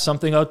you have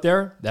something out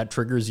there that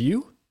triggers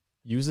you,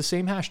 use the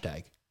same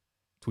hashtag.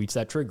 Tweets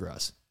that trigger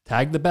us.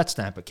 Tag the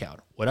BetStamp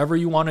account. Whatever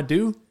you want to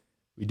do,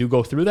 we do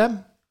go through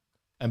them.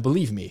 And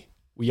believe me,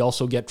 we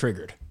also get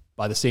triggered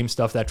by the same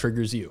stuff that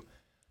triggers you.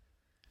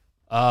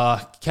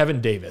 Kevin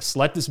Davis,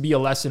 let this be a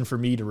lesson for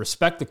me to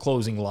respect the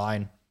closing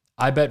line.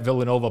 I bet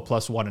Villanova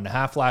plus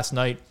 1.5 last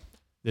night.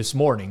 This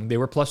morning, they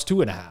were plus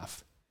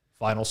 2.5.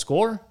 Final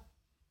score,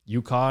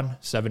 UConn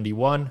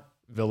 71,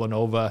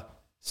 Villanova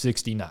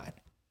 69.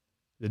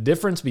 The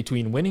difference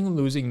between winning and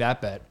losing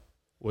that bet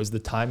was the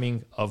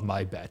timing of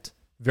my bet.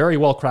 Very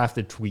well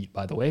crafted tweet,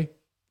 by the way,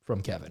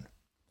 from Kevin.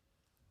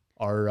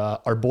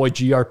 Our boy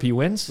GRP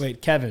wins.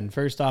 Wait, Kevin,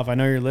 first off, I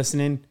know you're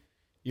listening.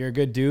 You're a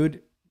good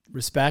dude.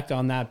 Respect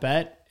on that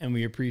bet, and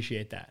we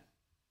appreciate that.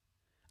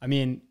 I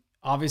mean,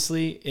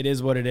 obviously, it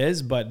is what it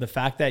is, but the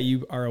fact that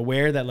you are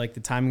aware that, like, the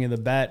timing of the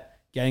bet,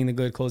 getting the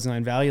good closing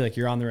line value, like,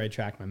 you're on the right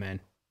track, my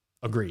man.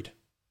 Agreed.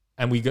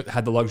 And we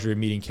had the luxury of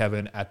meeting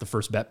Kevin at the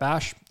first Bet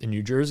Bash in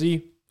New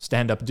Jersey.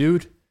 Stand-up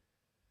dude.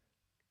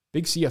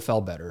 Big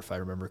CFL bettor, if I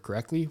remember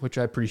correctly, which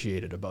I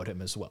appreciated about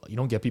him as well. You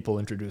don't get people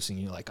introducing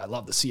you like, I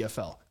love the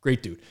CFL.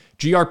 Great dude.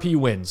 GRP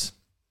wins.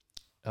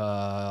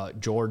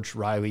 George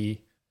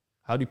Riley.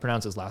 How do you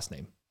pronounce his last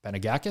name?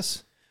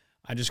 Panagakis?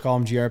 I just call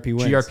him GRP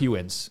wins. GRP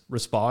wins.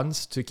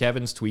 Responds to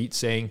Kevin's tweet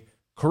saying,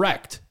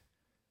 correct.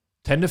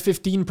 10 to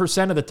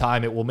 15% of the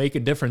time, it will make a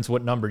difference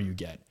what number you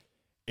get.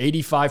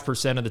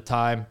 85% of the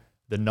time,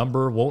 the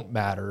number won't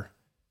matter.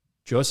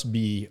 Just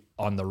be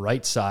on the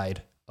right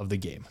side of the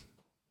game.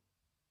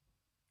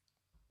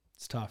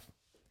 It's tough.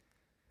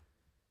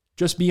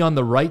 Just be on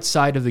the right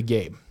side of the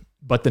game,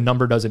 but the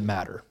number doesn't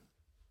matter.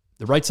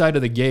 The right side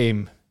of the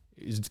game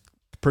is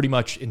pretty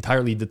much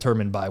entirely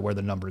determined by where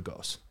the number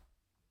goes.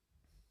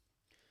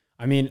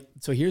 I mean,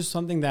 so here's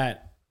something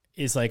that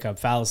is like a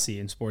fallacy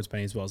in sports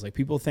betting as well. It's like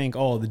people think,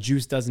 oh, the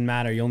juice doesn't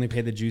matter. You only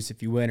pay the juice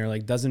if you win, or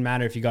like doesn't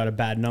matter if you got a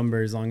bad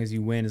number as long as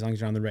you win, as long as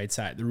you're on the right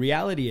side. The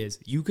reality is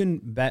you can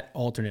bet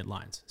alternate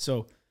lines.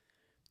 So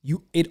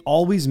it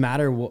always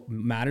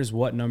matters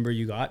what number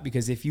you got,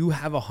 because if you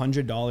have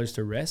 $100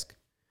 to risk,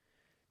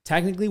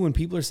 technically when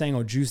people are saying,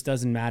 oh, juice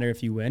doesn't matter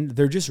if you win,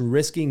 they're just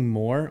risking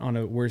more on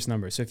a worse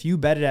number. So if you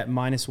bet it at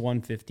minus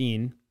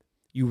 115,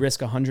 you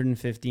risk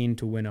 115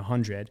 to win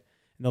 100.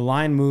 And the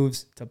line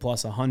moves to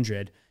plus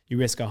 100. You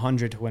risk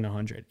 100 to win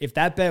 100. If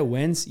that bet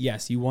wins,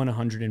 yes, you won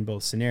 100 in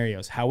both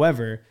scenarios.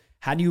 However,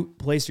 had you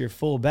placed your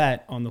full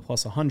bet on the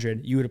plus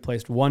 100, you would have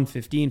placed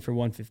 115 for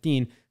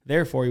 115.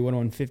 Therefore, you would have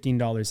won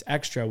 $15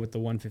 extra with the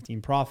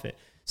 115 profit.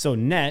 So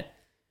net,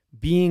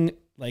 being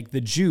like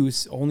the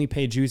juice, only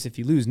pay juice if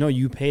you lose. No,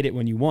 you paid it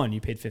when you won.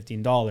 You paid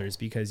 $15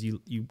 because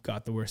you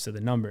got the worst of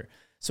the number.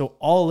 So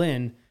all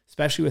in,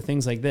 especially with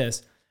things like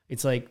this,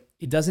 it's like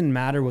it doesn't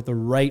matter what the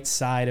right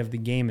side of the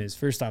game is.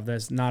 First off,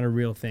 that's not a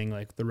real thing,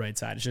 like the right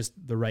side. It's just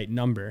the right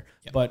number.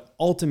 Yep. But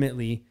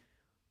ultimately,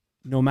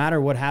 no matter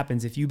what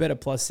happens, if you bet a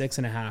plus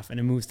 6.5 and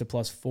it moves to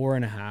plus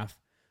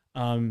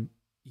 4.5,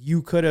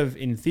 you could have,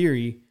 in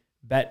theory,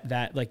 bet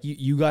that like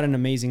you got an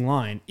amazing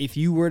line. If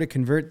you were to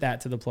convert that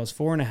to the plus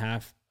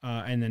 4.5,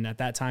 and then at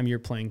that time you're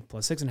playing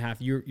plus 6.5,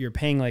 you're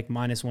paying like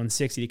minus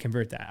 160 to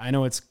convert that. I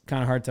know it's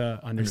kind of hard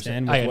to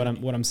understand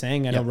what I'm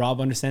saying. I know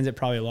Rob understands it.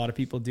 Probably a lot of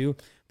people do,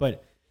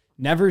 but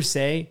never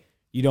say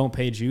you don't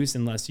pay juice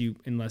unless you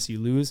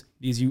lose,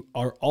 because you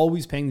are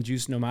always paying the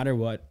juice no matter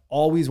what.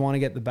 Always want to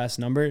get the best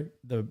number.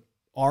 The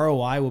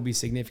ROI will be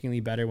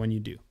significantly better when you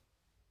do.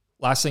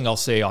 Last thing I'll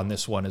say on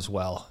this one as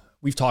well.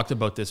 We've talked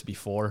about this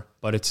before,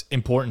 but it's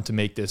important to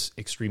make this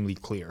extremely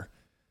clear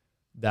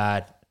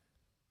that,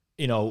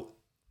 you know,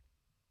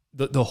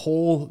 the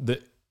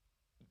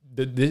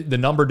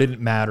number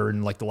didn't matter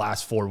in like the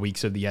last 4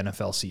 weeks of the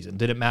NFL season.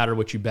 Didn't matter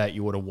what you bet,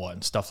 you would have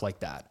won, stuff like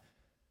that.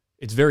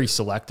 It's very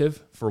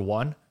selective for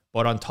one,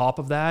 but on top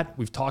of that,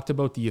 we've talked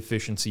about the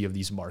efficiency of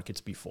these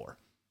markets before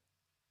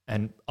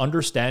and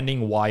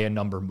understanding why a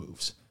number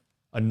moves.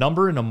 A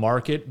number in a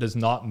market does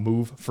not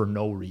move for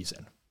no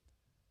reason.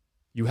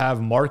 You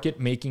have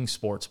market-making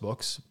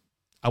sportsbooks.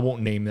 I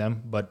won't name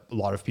them, but a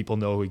lot of people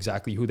know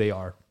exactly who they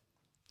are.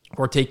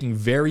 Who are taking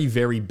very,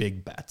 very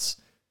big bets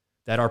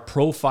that are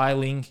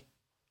profiling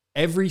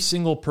every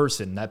single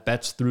person that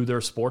bets through their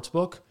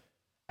sportsbook,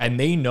 and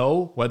they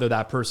know whether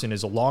that person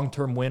is a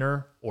long-term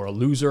winner or a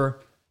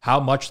loser, how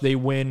much they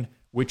win,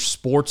 which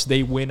sports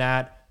they win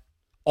at,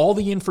 all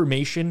the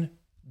information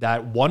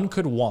that one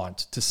could want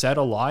to set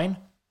a line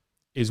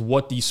is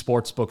what these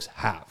sports books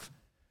have.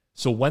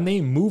 So when they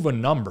move a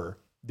number,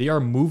 they are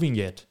moving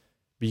it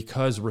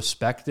because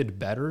respected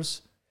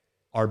bettors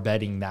are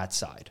betting that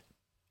side.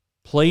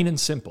 Plain and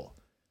simple.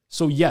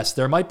 So yes,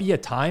 there might be a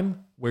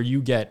time where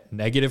you get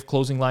negative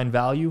closing line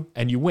value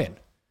and you win,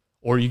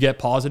 or you get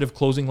positive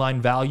closing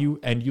line value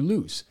and you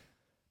lose.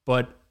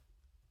 But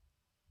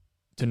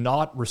to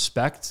not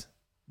respect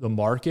the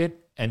market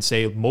and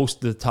say most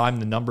of the time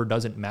the number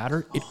doesn't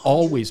matter, it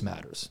always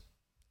matters.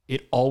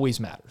 It always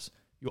matters.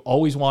 You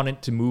always want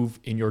it to move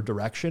in your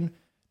direction.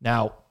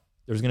 Now,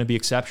 there's going to be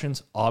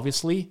exceptions,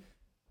 obviously,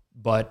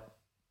 but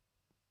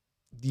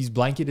these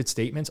blanketed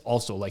statements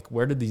also, like,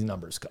 where did these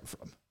numbers come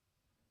from?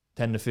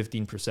 10 to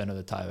 15% of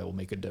the time, it will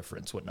make a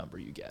difference what number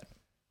you get.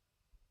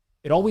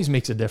 It always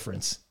makes a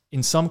difference.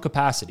 In some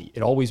capacity,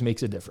 it always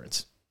makes a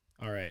difference.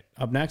 All right.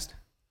 Up next.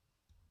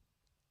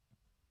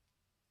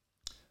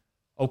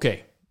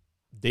 Okay.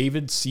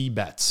 David C.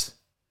 Betts.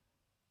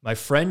 My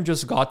friend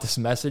just got this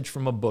message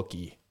from a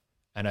bookie,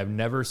 and I've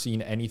never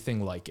seen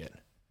anything like it.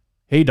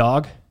 Hey,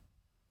 dog.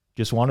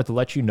 Just wanted to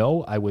let you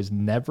know I was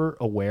never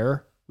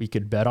aware we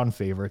could bet on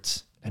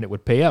favorites and it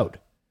would pay out.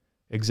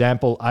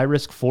 Example, I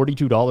risk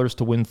 $42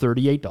 to win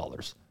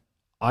 $38.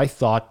 I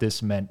thought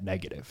this meant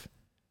negative.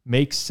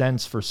 Makes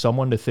sense for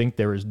someone to think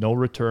there is no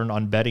return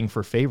on betting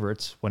for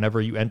favorites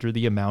whenever you enter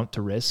the amount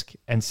to risk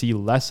and see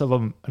less of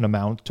an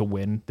amount to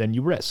win than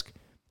you risk.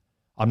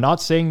 I'm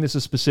not saying this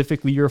is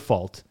specifically your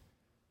fault,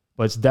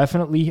 but it's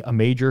definitely a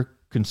major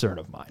concern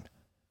of mine.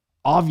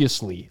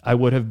 Obviously, I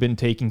would have been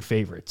taking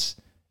favorites.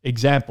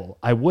 Example,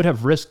 I would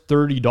have risked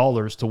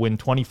 $30 to win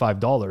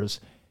 $25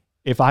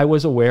 if I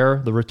was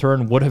aware the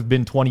return would have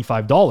been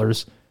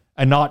 $25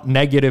 and not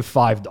negative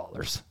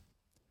 $5.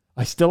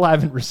 I still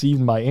haven't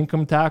received my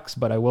income tax,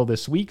 but I will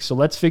this week. So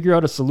let's figure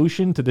out a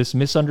solution to this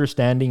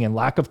misunderstanding and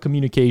lack of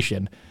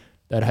communication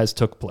that has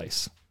took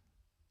place.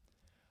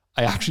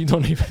 I actually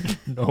don't even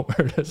know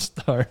where to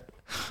start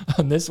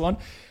on this one.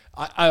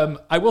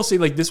 I will say,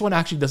 like, this one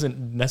actually doesn't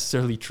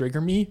necessarily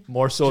trigger me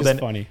more so Just than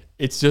funny.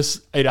 It's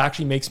just, it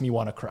actually makes me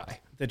want to cry.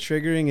 The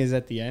triggering is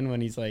at the end when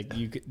he's like,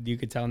 you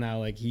could tell now,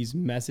 like, he's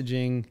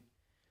messaging,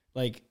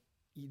 like,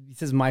 he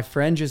says, my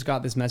friend just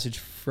got this message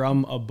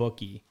from a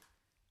bookie.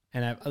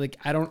 And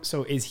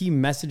so is he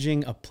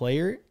messaging a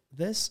player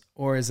this,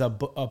 or is a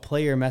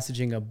player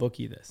messaging a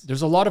bookie this?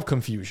 There's a lot of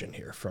confusion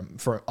here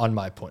on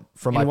my point.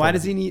 And why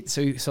does he need,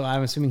 so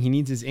I'm assuming he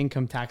needs his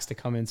income tax to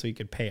come in so he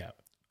could pay out.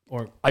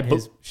 Or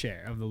his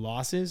share of the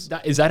losses?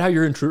 Is that how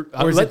you're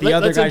or is it the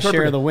other guy's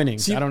share of the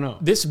winnings? See, I don't know.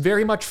 This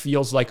very much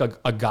feels like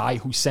a guy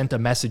who sent a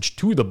message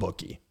to the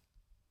bookie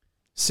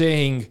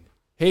saying,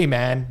 hey,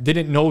 man,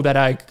 didn't know that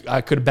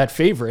I could bet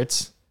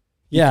favorites.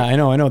 Yeah, I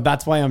know.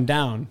 That's why I'm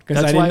down.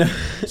 Because I didn't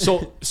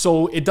know.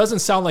 So it doesn't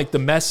sound like the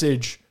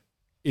message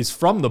is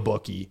from the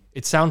bookie.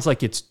 It sounds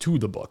like it's to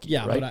the bookie.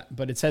 Yeah, right?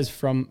 but it says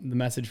from the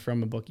message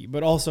from a bookie.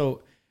 But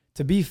also,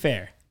 to be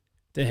fair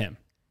to him,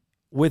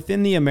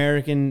 within the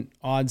American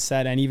odds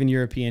set and even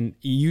European,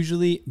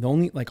 usually the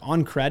only, like,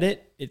 on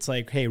credit, it's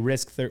like, hey,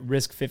 risk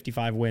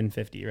 55, win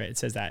 50, right? It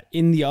says that.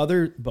 In the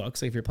other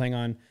books, like if you're playing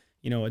on,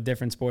 a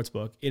different sports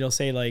book, it'll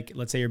say, like,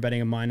 let's say you're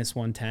betting a minus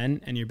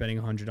 110 and you're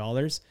betting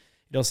 $100.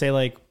 It'll say,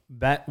 like,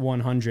 bet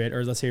 100,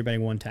 or let's say you're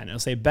betting 110. It'll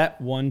say bet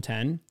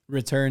 110,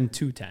 return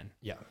 210.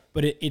 Yeah.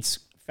 But it's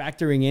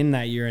factoring in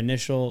that your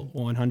initial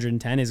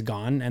 110 is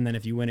gone, and then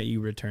if you win it,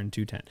 you return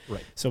 210.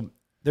 Right. So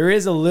there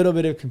is a little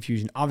bit of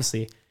confusion.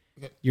 Obviously,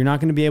 you're not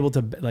going to be able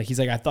to, like, he's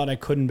like, I thought I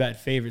couldn't bet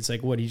favorites.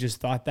 Like, what? He just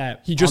thought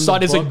that. He just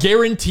thought it's a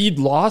guaranteed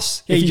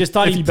loss. Yeah, he just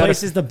thought he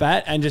places the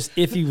bet, and just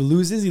if he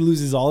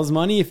loses all his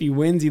money. If he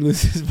wins, he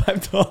loses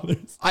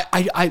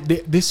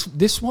 $5.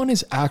 This one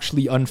is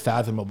actually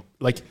unfathomable.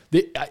 Like,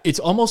 it's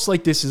almost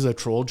like this is a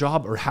troll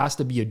job or has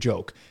to be a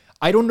joke.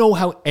 I don't know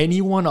how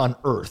anyone on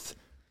earth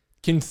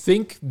can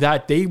think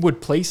that they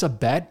would place a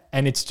bet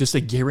and it's just a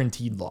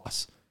guaranteed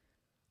loss.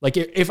 Like,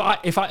 if I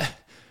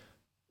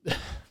This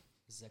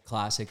is a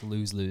classic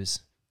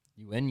lose-lose.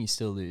 You win, you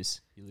still lose.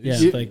 You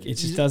lose. Yeah, like, it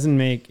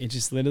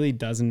just literally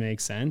doesn't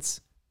make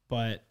sense.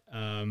 But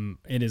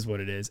it is what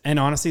it is. And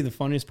honestly, the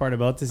funniest part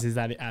about this is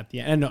that at the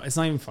end, no, it's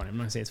not even funny. I'm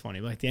not gonna say it's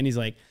funny, but at the end, he's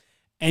like,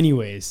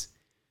 anyways,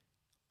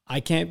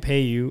 I can't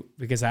pay you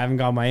because I haven't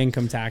got my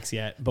income tax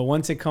yet. But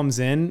once it comes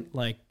in,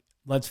 like,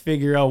 let's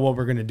figure out what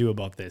we're gonna do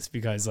about this,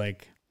 because,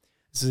 like,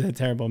 this is a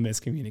terrible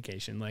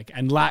miscommunication. Like,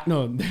 and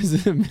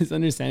there's a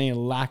misunderstanding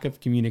and lack of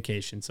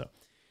communication. So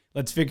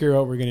let's figure out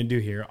what we're going to do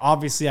here.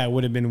 Obviously, I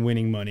would have been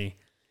winning money.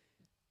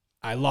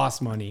 I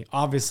lost money.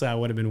 Obviously, I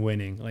would have been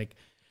winning. Like,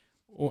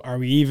 are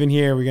we even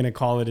here? Are we going to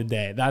call it a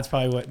day? That's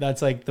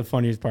that's like the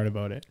funniest part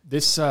about it.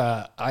 This,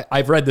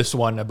 I've read this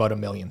one about 1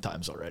 million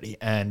times already,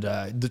 and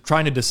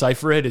trying to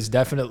decipher it is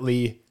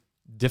definitely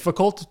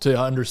difficult to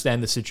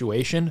understand the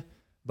situation.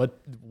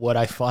 But what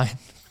I find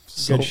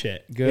Good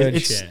shit.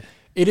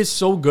 It is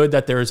so good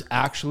that there's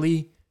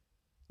actually,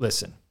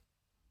 listen,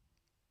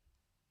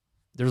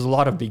 there's a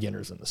lot of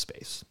beginners in the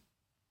space.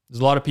 There's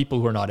a lot of people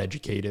who are not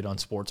educated on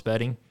sports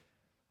betting.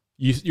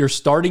 Your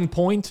starting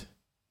point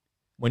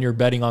when you're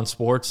betting on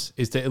sports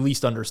is to at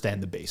least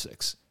understand the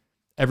basics.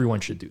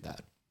 Everyone should do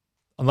that.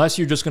 Unless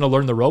you're just going to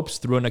learn the ropes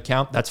through an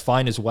account, that's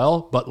fine as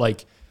well. But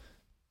like,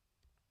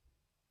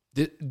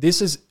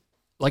 this is,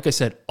 like I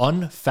said,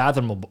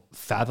 unfathomable.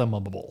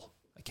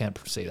 I can't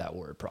say that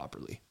word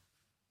properly.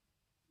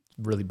 It's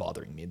really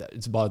bothering me.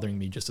 It's bothering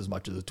me just as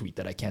much as a tweet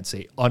that I can't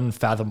say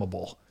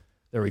unfathomable.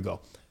 There we go.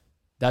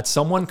 That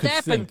someone could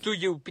think. To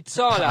you,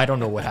 Pizzola? I don't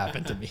know what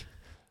happened to me,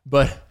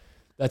 but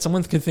that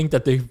someone could think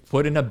that they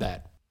put in a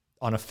bet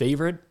on a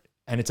favorite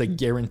and it's a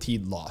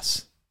guaranteed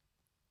loss.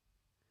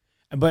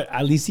 But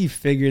at least he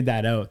figured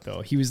that out,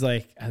 though. He was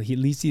like, at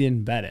least he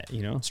didn't bet it,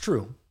 you know? It's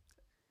true.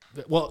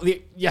 Well,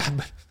 yeah,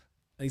 but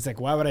he's like,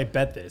 why would I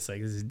bet this?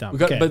 Like, this is dumb. we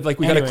got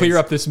to clear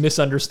up this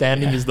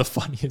misunderstanding is the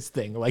funniest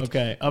thing. Like,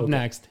 okay, up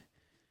next.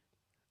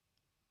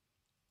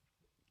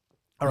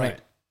 All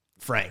right,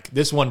 Frank,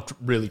 this one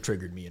really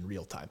triggered me in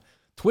real time.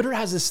 Twitter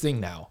has this thing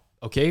now,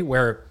 okay,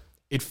 where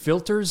it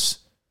filters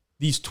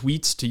these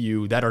tweets to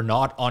you that are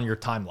not on your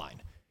timeline.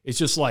 It's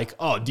just like,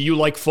 oh, do you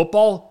like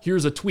football?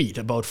 Here's a tweet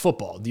about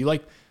football. Do you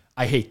like?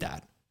 I hate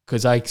that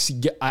because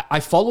I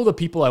follow the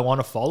people I want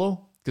to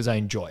follow because I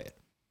enjoy it.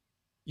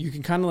 You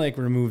can kind of like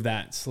remove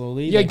that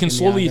slowly. Yeah, like you can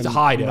slowly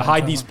hide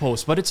these posts.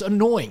 posts, but it's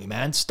annoying,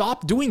 man.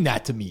 Stop doing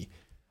that to me.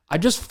 I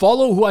just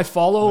follow who I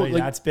follow. Like,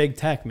 that's big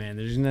tech, man.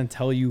 They're just going to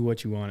tell you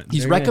what you want.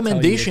 These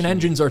recommendation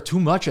engines are too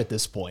much at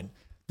this point.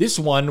 This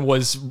one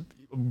was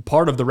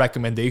part of the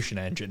recommendation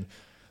engine.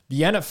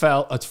 The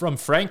NFL, it's from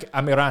Frank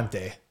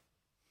Amirante.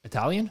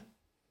 Italian?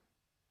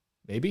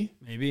 Maybe?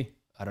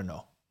 I don't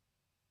know.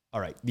 All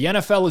right. The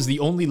NFL is the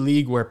only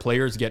league where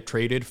players get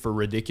traded for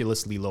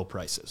ridiculously low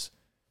prices.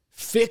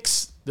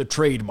 Fix the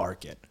trade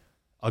market.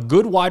 A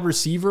good wide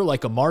receiver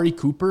like Amari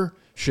Cooper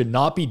should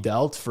not be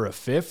dealt for a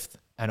fifth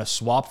and a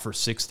swap for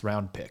sixth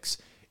round picks.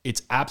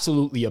 It's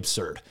absolutely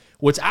absurd.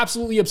 What's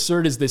absolutely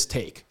absurd is this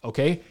take,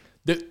 okay?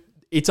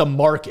 It's a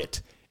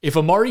market. If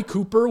Amari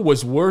Cooper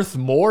was worth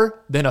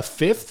more than a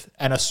fifth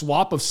and a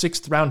swap of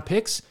sixth round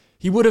picks,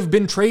 he would have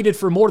been traded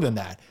for more than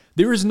that.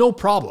 There is no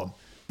problem.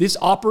 This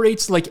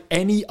operates like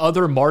any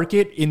other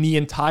market in the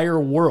entire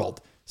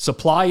world.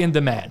 Supply and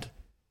demand.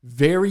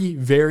 Very,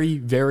 very,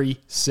 very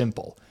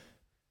simple.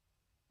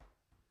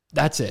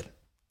 That's it.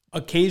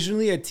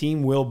 Occasionally, a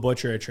team will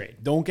butcher a trade.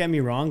 Don't get me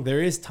wrong.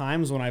 There is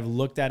times when I've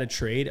looked at a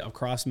trade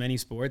across many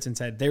sports and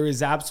said, there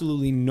is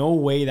absolutely no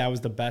way that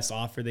was the best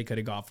offer they could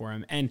have got for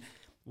him. And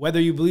whether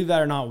you believe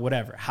that or not,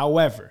 whatever.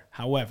 However,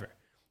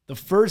 the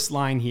first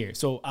line here.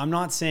 So I'm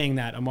not saying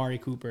that Amari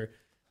Cooper,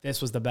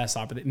 this was the best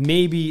offer.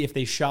 Maybe if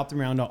they shopped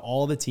around to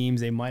all the teams,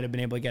 they might have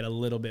been able to get a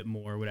little bit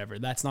more or whatever.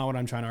 That's not what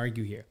I'm trying to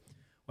argue here.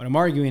 What I'm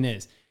arguing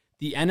is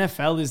the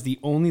NFL is the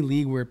only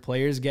league where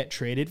players get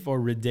traded for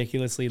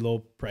ridiculously low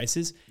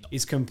prices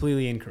is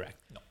completely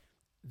incorrect. No.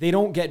 They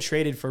don't get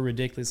traded for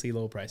ridiculously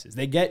low prices.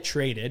 They get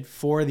traded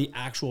for the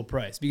actual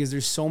price because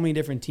there's so many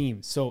different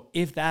teams. So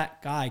if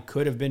that guy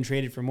could have been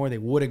traded for more, they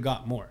would have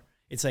got more.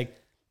 It's like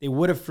they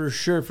would have for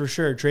sure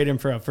traded him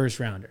for a first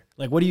rounder.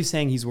 Like, what are you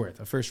saying he's worth?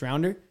 A first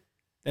rounder?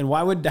 Then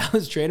why would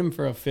Dallas trade him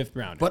for a fifth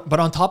rounder? But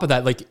on top of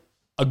that, like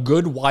a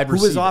good wide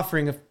receiver. Who was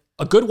offering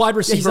a good wide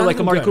receiver like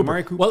Amari Cooper.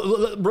 Amari Cooper.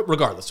 Well,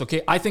 regardless,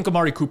 okay? I think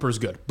Amari Cooper is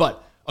good.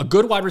 But a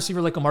good wide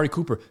receiver like Amari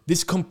Cooper,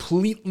 this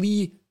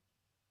completely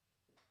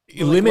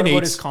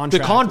eliminates the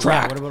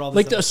contract. Yeah,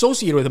 like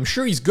associated with him.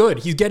 Sure, he's good.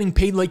 He's getting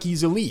paid like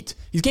he's elite.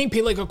 He's getting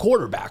paid like a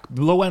quarterback,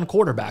 low-end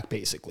quarterback,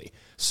 basically.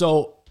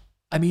 So,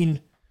 I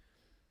mean...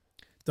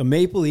 The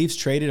Maple Leafs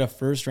traded a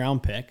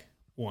first-round pick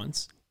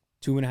once,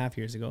 2.5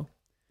 years ago,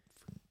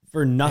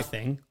 for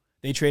nothing.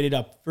 They traded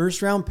a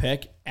first-round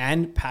pick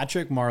and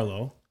Patrick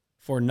Marleau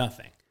for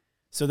nothing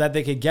so that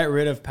they could get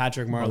rid of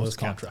Patrick Marleau's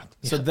contract.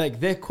 Yeah. So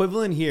the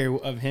equivalent here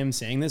of him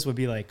saying this would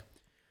be like,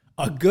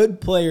 a good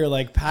player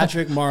like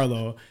Patrick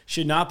Marleau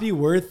should not be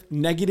worth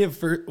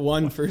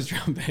 -1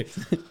 first-round pick.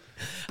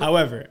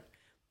 However,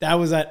 that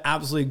was an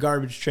absolutely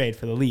garbage trade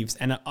for the Leafs.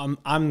 And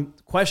I'm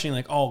questioning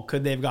like, oh,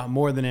 could they have got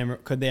more than him? Or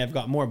could they have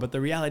got more? But the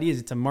reality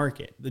is it's a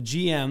market. The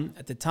GM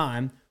at the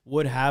time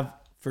would have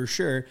for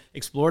sure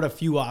explored a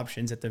few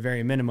options at the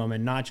very minimum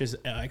and not just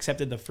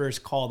accepted the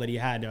first call that he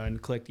had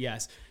and clicked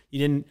yes. He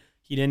didn't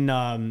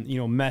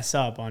mess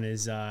up on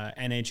his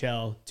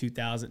NHL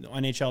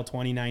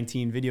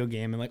 2019 video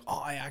game and like,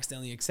 oh, I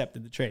accidentally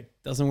accepted the trade.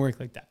 Doesn't work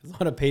like that. There's a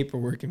lot of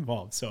paperwork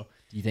involved. So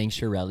do you think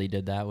Chiarelli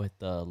did that with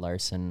the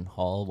Larson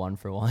Hall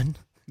 1-for-1?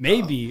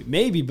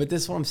 Maybe, but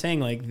this is what I'm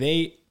saying. Like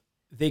they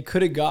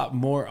could have got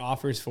more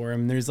offers for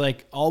him. There's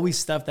like always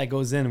stuff that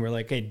goes in. We're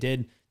like, hey,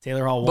 did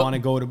Taylor Hall want to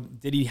go to?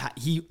 Did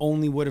he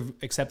only would have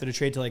accepted a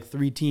trade to like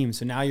 3 teams?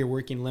 So now you're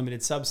working limited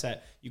subset.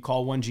 You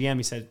call one GM,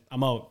 he said,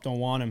 I'm out, don't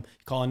want him.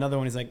 You call another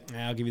one, he's like,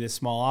 I'll give you this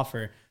small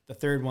offer. The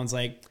third one's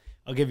like,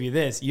 I'll give you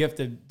this. You have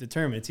to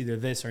determine it's either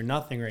this or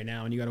nothing right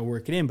now, and you got to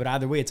work it in. But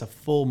either way, it's a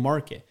full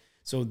market.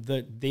 So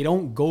they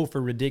don't go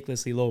for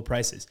ridiculously low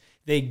prices.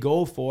 They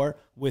go for,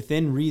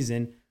 within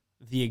reason,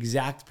 the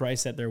exact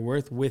price that they're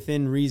worth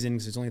within reason,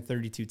 because there's only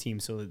 32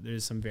 teams, so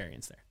there's some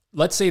variance there.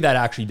 let's say that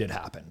actually did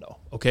happen though.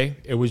 Okay.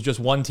 It was just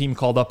one team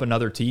called up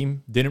another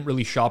team, didn't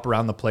really shop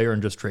around the player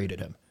and just traded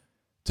him.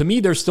 To me,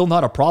 there's still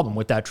not a problem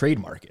with that trade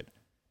market.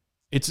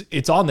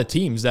 It's on the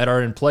teams that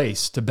are in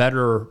place to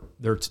better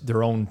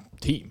their own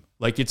team.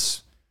 Like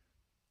it's,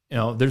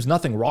 there's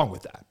nothing wrong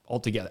with that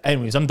altogether.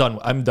 Anyways, I'm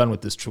done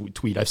with this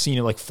tweet. I've seen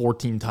it like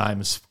 14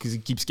 times because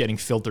it keeps getting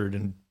filtered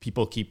and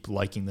people keep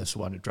liking this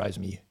one. It drives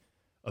me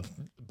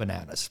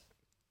bananas.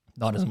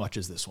 Not as much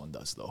as this one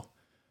does though.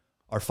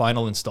 Our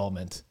final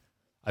installment.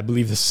 I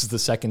believe this is the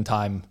second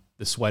time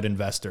the Sweat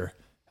Investor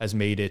has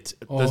made it.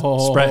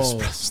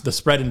 The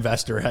spread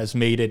investor has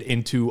made it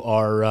into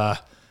our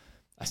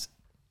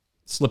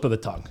slip of the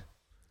tongue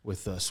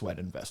with the Sweat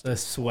Investor. The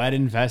Sweat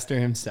Investor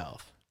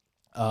himself.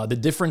 The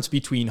difference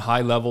between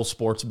high-level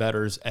sports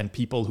bettors and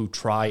people who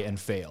try and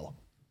fail.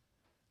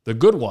 The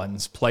good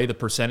ones play the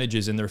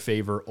percentages in their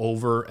favor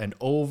over and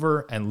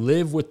over and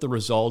live with the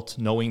result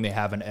knowing they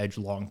have an edge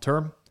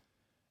long-term.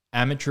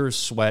 Amateurs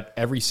sweat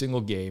every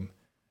single game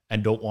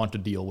and don't want to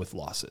deal with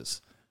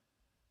losses.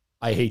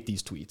 I hate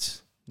these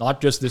tweets. Not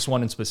just this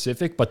one in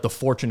specific, but the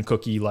fortune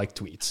cookie like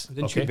tweets.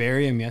 Didn't you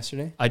bury him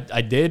yesterday?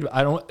 I did.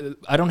 I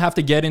don't have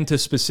to get into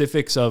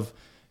specifics of,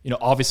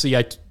 obviously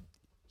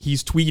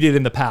he's tweeted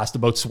in the past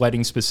about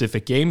sweating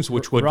specific games,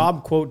 which would...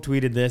 Rob quote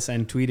tweeted this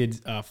and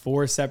tweeted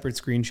 4 separate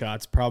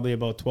screenshots, probably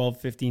about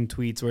 12, 15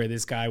 tweets where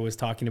this guy was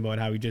talking about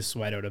how he just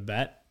sweat out a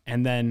bet.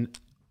 And then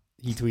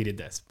he tweeted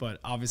this, but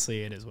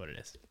obviously it is what it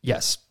is.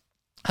 Yes.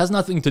 Has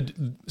nothing to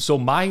do. So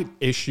my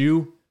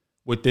issue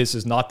with this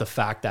is not the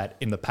fact that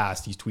in the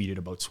past he's tweeted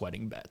about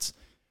sweating bets.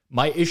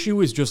 My issue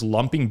is just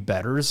lumping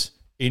bettors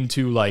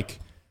into like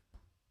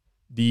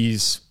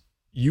these,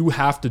 you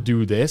have to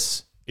do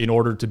this in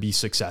order to be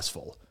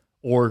successful.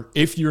 Or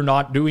if you're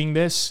not doing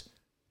this,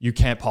 you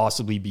can't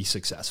possibly be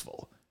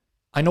successful.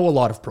 I know a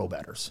lot of pro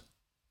bettors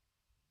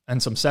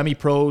and some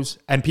semi-pros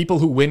and people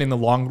who win in the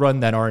long run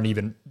that aren't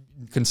even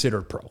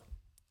considered pro.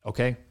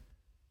 Okay?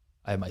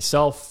 I have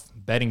myself,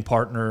 betting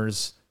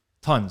partners,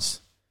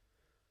 tons.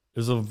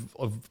 There's a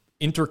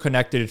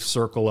interconnected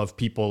circle of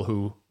people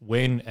who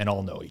win and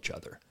all know each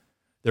other.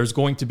 There's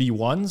going to be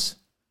ones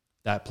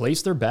that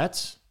place their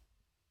bets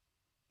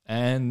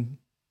and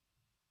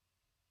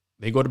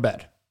they go to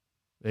bed.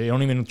 They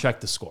don't even check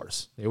the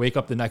scores. They wake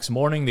up the next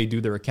morning, they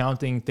do their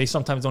accounting. They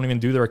sometimes don't even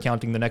do their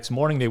accounting the next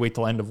morning. They wait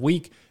till end of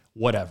week,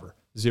 whatever,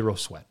 zero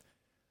sweat.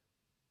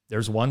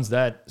 There's ones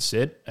that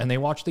sit and they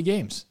watch the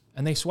games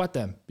and they sweat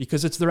them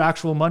because it's their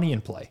actual money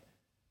in play.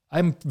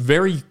 I'm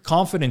very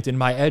confident in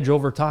my edge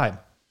over time.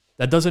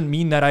 That doesn't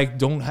mean that I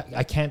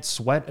can't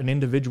sweat an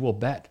individual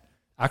bet.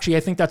 Actually,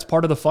 I think that's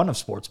part of the fun of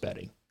sports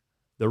betting.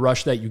 The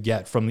rush that you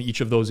get from each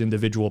of those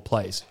individual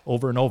plays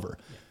over and over.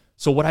 Yeah.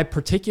 So what I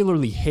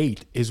particularly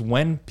hate is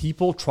when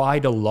people try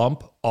to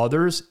lump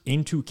others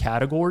into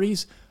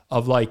categories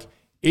of like,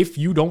 if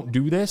you don't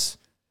do this,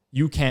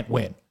 you can't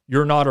win.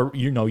 You're not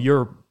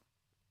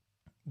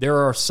there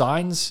are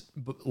signs,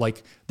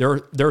 like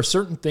there are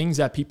certain things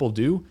that people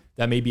do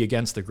that may be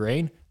against the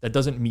grain. That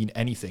doesn't mean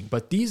anything.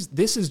 But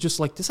this is just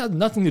like, this has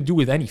nothing to do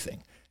with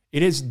anything.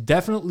 It is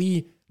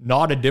definitely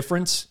not a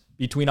difference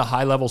between a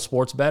high-level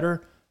sports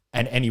bettor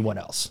and anyone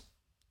else.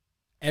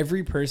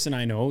 Every person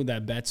I know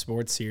that bets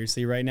sports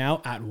seriously right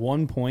now at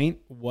one point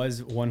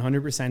was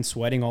 100%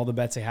 sweating all the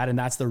bets they had. And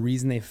that's the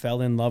reason they fell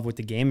in love with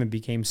the game and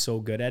became so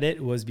good at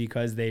it, was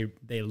because they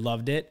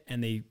loved it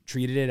and they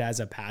treated it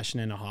as a passion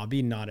and a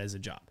hobby, not as a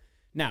job.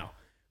 Now,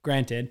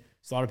 granted,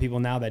 there's a lot of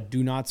people now that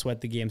do not sweat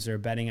the games. They're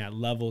betting at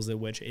levels at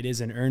which it is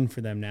an earn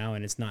for them now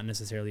and it's not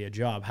necessarily a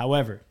job.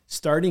 However,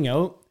 starting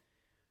out,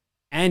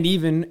 and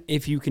even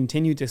if you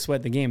continue to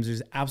sweat the games,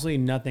 there's absolutely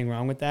nothing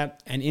wrong with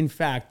that. And in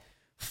fact,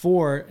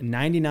 for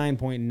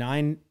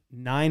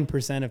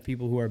 99.99% of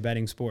people who are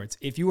betting sports,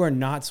 if you are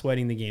not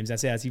sweating the games,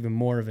 that's even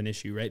more of an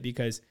issue, right?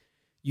 Because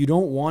you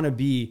don't want to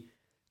be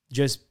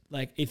just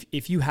like,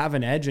 if you have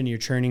an edge and you're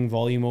churning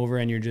volume over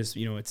and you're just,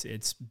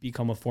 it's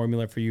become a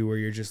formula for you where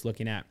you're just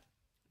looking at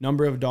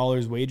number of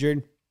dollars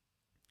wagered,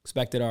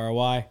 expected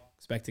ROI,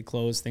 expected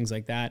close, things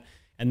like that,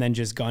 and then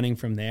just gunning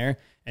from there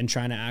and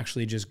trying to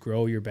actually just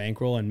grow your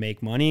bankroll and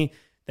make money,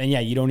 then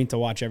yeah, you don't need to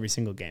watch every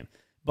single game.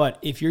 But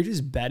if you're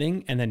just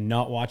betting and then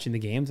not watching the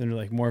games and you're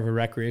like more of a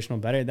recreational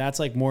bettor, that's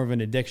like more of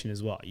an addiction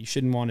as well. You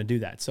shouldn't want to do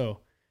that. So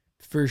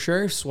for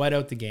sure, sweat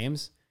out the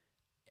games.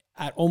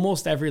 At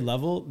almost every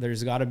level,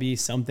 there's got to be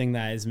something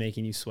that is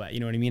making you sweat. You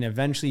know what I mean?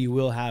 Eventually you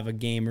will have a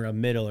game or a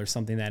middle or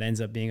something that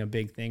ends up being a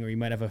big thing, or you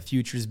might have a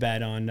futures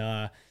bet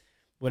on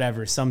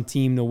some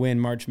team to win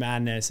March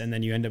Madness, and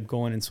then you end up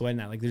going and sweating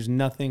that. Like, there's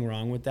nothing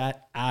wrong with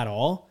that at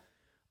all.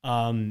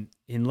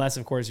 Unless,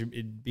 of course,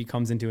 it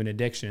becomes into an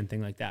addiction and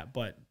thing like that.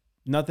 But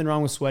nothing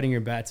wrong with sweating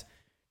your bets.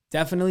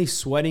 Definitely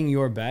sweating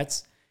your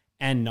bets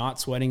and not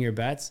sweating your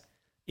bets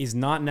is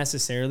not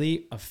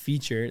necessarily a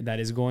feature that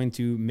is going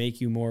to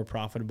make you more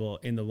profitable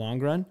in the long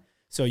run.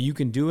 So you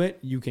can do it,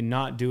 you can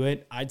not do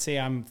it. I'd say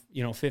I'm,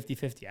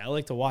 50-50. I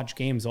like to watch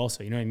games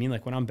also, you know what I mean?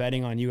 Like when I'm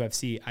betting on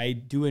UFC, I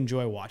do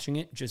enjoy watching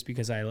it just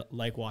because I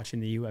like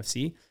watching the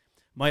UFC.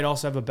 Might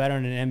also have a bet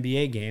on an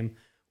NBA game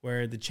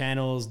where the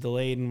channel's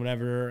delayed and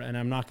whatever, and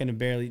I'm not going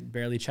to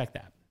barely check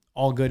that.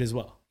 All good as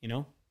well, you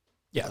know?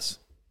 Yes.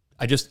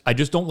 I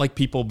just don't like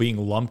people being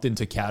lumped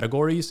into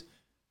categories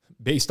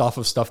based off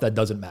of stuff that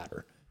doesn't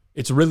matter.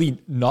 It's really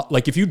not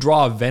like if you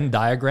draw a Venn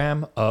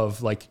diagram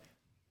of like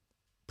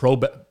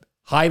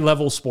high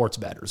level sports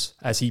bettors,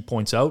 as he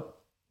points out,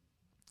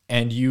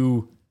 and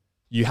you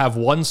have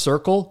one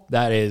circle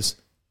that is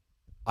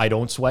I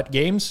don't sweat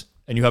games,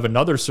 and you have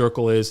another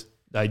circle is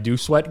I do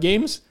sweat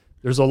games.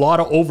 There's a lot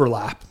of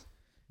overlap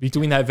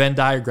between that Venn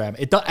diagram.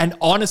 And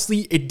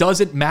honestly, it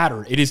doesn't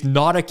matter. It is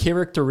not a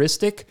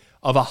characteristic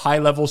of a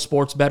high-level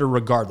sports bettor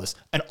regardless.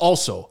 And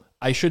also,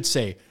 I should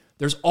say,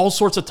 there's all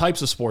sorts of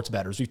types of sports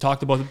bettors. We've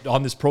talked about it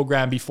on this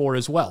program before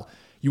as well.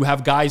 You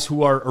have guys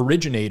who are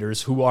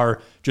originators who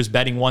are just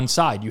betting one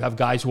side. You have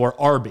guys who are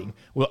arbing.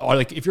 Well,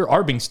 like if you're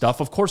arbing stuff,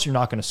 of course you're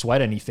not going to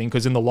sweat anything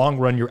because in the long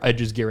run, your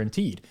edge is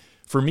guaranteed.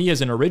 For me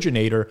as an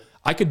originator,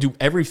 I could do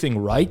everything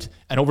right,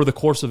 and over the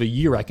course of a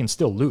year, I can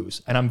still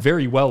lose. And I'm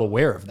very well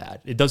aware of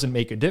that. It doesn't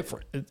make a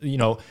difference. You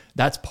know,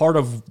 that's part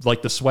of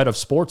like the sweat of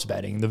sports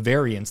betting, the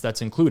variance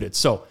that's included.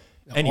 So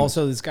anyway.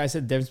 Also, this guy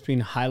said the difference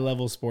between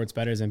high-level sports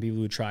bettors and people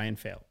who try and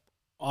fail.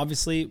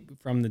 Obviously,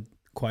 from the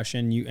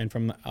question and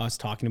from us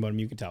talking about him,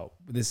 you can tell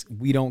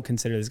we don't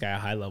consider this guy a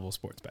high-level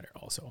sports bettor.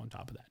 Also, on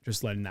top of that,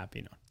 just letting that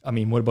be known. I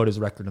mean, what about his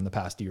record in the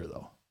past year,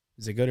 though?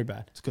 Is it good or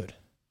bad? It's good.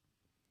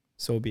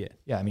 So be it.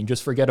 Yeah, I mean,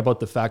 just forget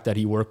about the fact that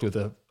he worked with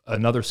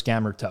another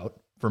scammer tout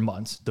for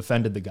months,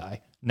 defended the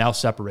guy, now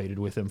separated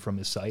with him from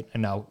his site,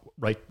 and now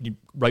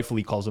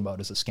rightfully calls him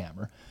out as a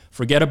scammer.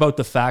 Forget about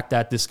the fact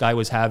that this guy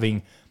was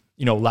having,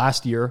 you know,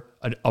 last year,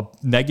 a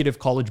negative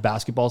college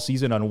basketball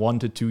season on 1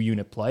 to 2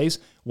 unit plays,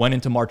 went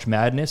into March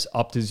Madness,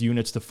 upped his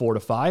units to 4 to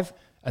 5,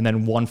 and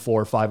then won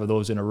 4 or 5 of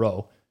those in a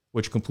row,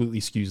 which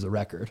completely skews the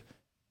record.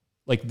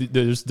 Like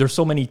there's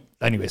so many.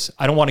 Anyways,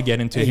 I don't want to get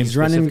into him. He's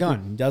running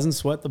gun. He doesn't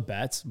sweat the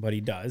bets, but he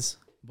does.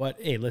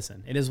 But hey,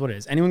 listen, it is what it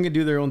is. Anyone can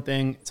do their own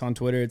thing. It's on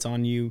Twitter. It's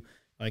on you.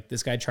 Like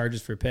this guy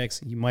charges for picks.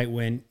 He might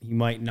win. He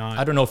might not.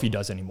 I don't know if he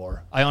does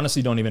anymore. I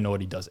honestly don't even know what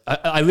he does.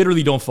 I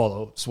literally don't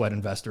follow Sweat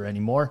Investor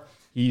anymore.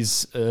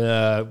 He's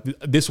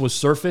this was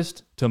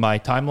surfaced to my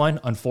timeline,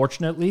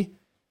 unfortunately,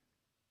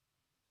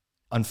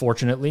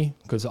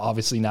 because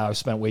obviously now I've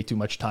spent way too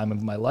much time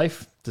of my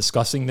life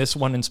discussing this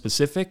one in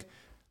specific.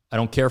 I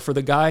don't care for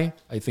the guy.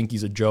 I think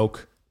he's a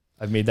joke.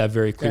 I've made that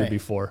very clear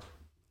before.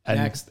 And,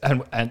 Next.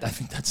 And I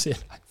think that's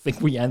it. I think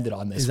we ended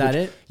on this. Is that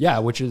it? Yeah,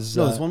 which is...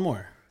 No, there's one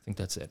more. I think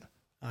that's it.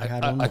 I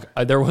had one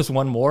more. There was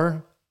one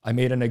more. I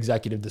made an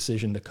executive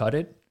decision to cut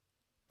it.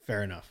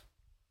 Fair enough.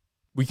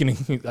 We can...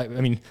 I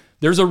mean,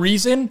 there's a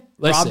reason.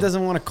 Listen, Rob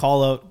doesn't want to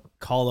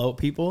call out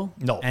people.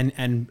 No.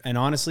 And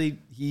honestly,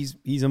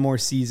 he's a more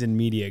seasoned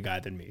media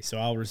guy than me. So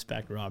I'll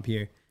respect Rob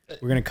here.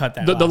 We're going to cut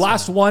that. The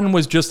last one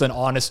was just an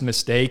honest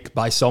mistake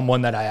by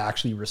someone that I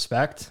actually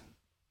respect.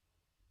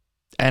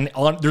 And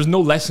there's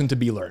no lesson to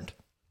be learned.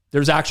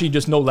 There's actually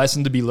just no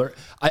lesson to be learned.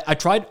 I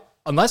tried,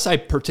 unless I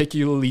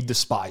particularly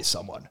despise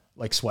someone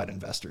like Sweat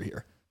Investor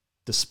here.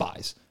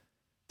 Despise.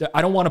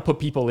 I don't want to put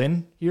people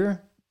in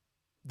here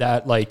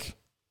that like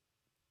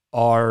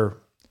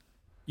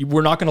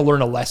we're not going to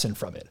learn a lesson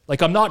from it.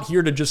 Like I'm not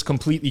here to just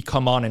completely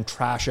come on and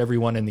trash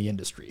everyone in the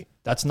industry.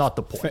 That's not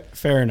the point.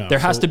 Fair enough. There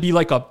has to be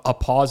like a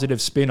positive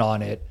spin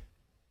on it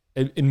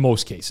in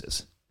most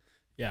cases.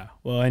 Yeah.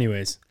 Well,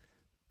 anyways,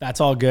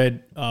 that's all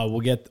good.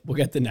 We'll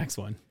get the next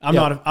one. I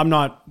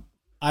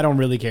don't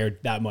really care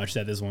that much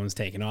that this one was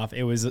taken off.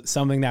 It was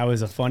something that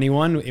was a funny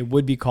one. It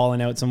would be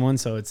calling out someone,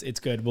 so it's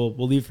good. We'll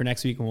leave for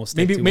next week and we'll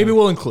stick to maybe one.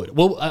 we'll include it.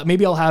 Well,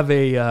 maybe I'll have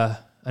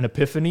an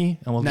epiphany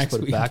and we'll Next just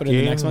put week, it back put it in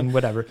the in next one.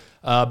 whatever.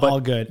 But all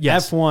good.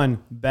 Yes. F1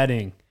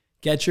 betting.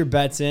 Get your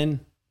bets in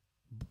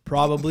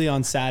probably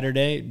on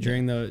Saturday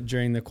during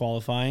the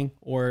qualifying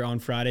or on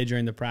Friday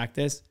during the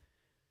practice.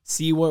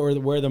 See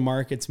where the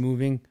market's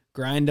moving.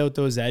 Grind out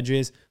those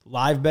edges.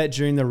 Live bet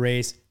during the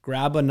race.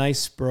 Grab a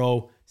nice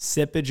Spro.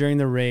 Sip it during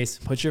the race.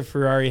 Put your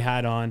Ferrari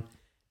hat on,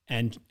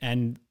 and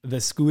the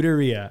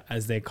Scuderia,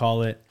 as they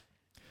call it,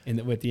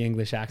 with the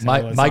English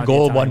accent. My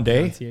goal one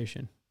day.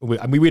 Pronunciation.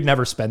 We'd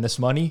never spend this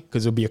money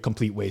because it would be a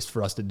complete waste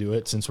for us to do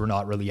it since we're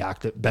not really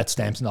active.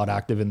 BetStamp's not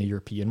active in the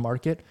European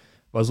market.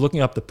 But I was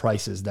looking up the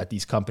prices that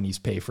these companies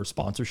pay for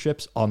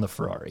sponsorships on the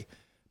Ferrari,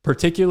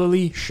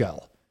 particularly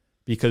Shell,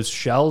 because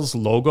Shell's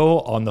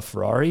logo on the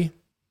Ferrari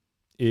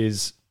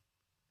is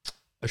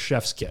a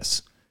chef's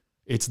kiss.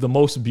 It's the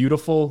most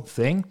beautiful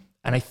thing.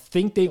 And I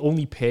think they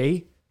only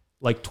pay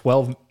like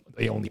 12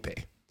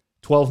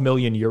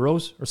 million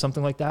euros or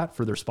something like that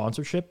for their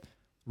sponsorship.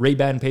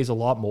 Ray-Ban pays a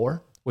lot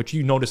more, which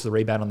you notice the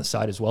Ray-Ban on the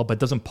side as well, but it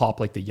doesn't pop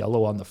like the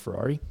yellow on the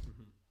Ferrari.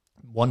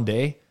 One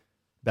day,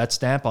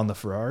 BetStamp on the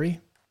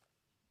Ferrari,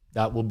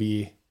 that would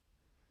be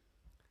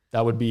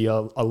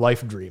a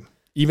life dream.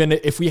 Even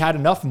if we had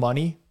enough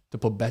money to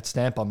put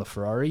BetStamp on the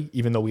Ferrari,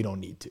 even though we don't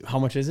need to. How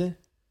much is it?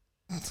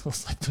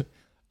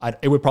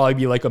 It would probably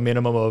be like a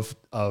minimum of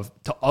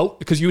to out,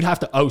 because you'd have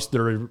to oust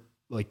their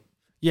like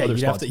Yeah, other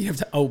you'd sponsors. have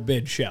to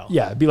outbid Shell.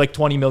 Yeah, it'd be like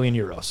 20 million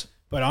euros.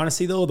 But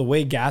honestly, though, the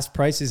way gas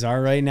prices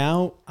are right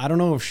now, I don't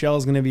know if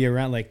Shell's going to be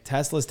around. Like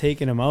Tesla's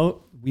taking them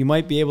out. We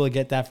might be able to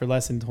get that for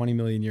less than 20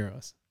 million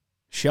euros.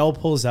 Shell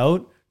pulls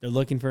out. They're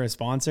looking for a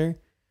sponsor.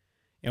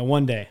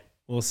 One day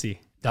we'll see.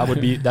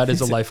 That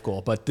is a life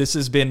goal. But this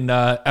has been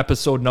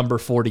episode number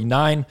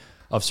 49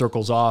 of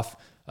Circles Off.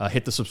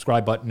 Hit the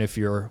subscribe button if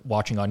you're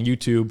watching on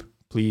YouTube.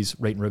 Please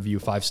rate and review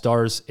 5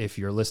 stars if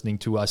you're listening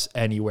to us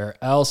anywhere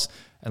else.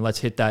 And let's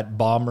hit that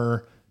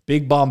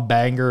big bomb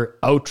banger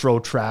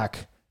outro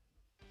track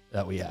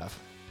that we have.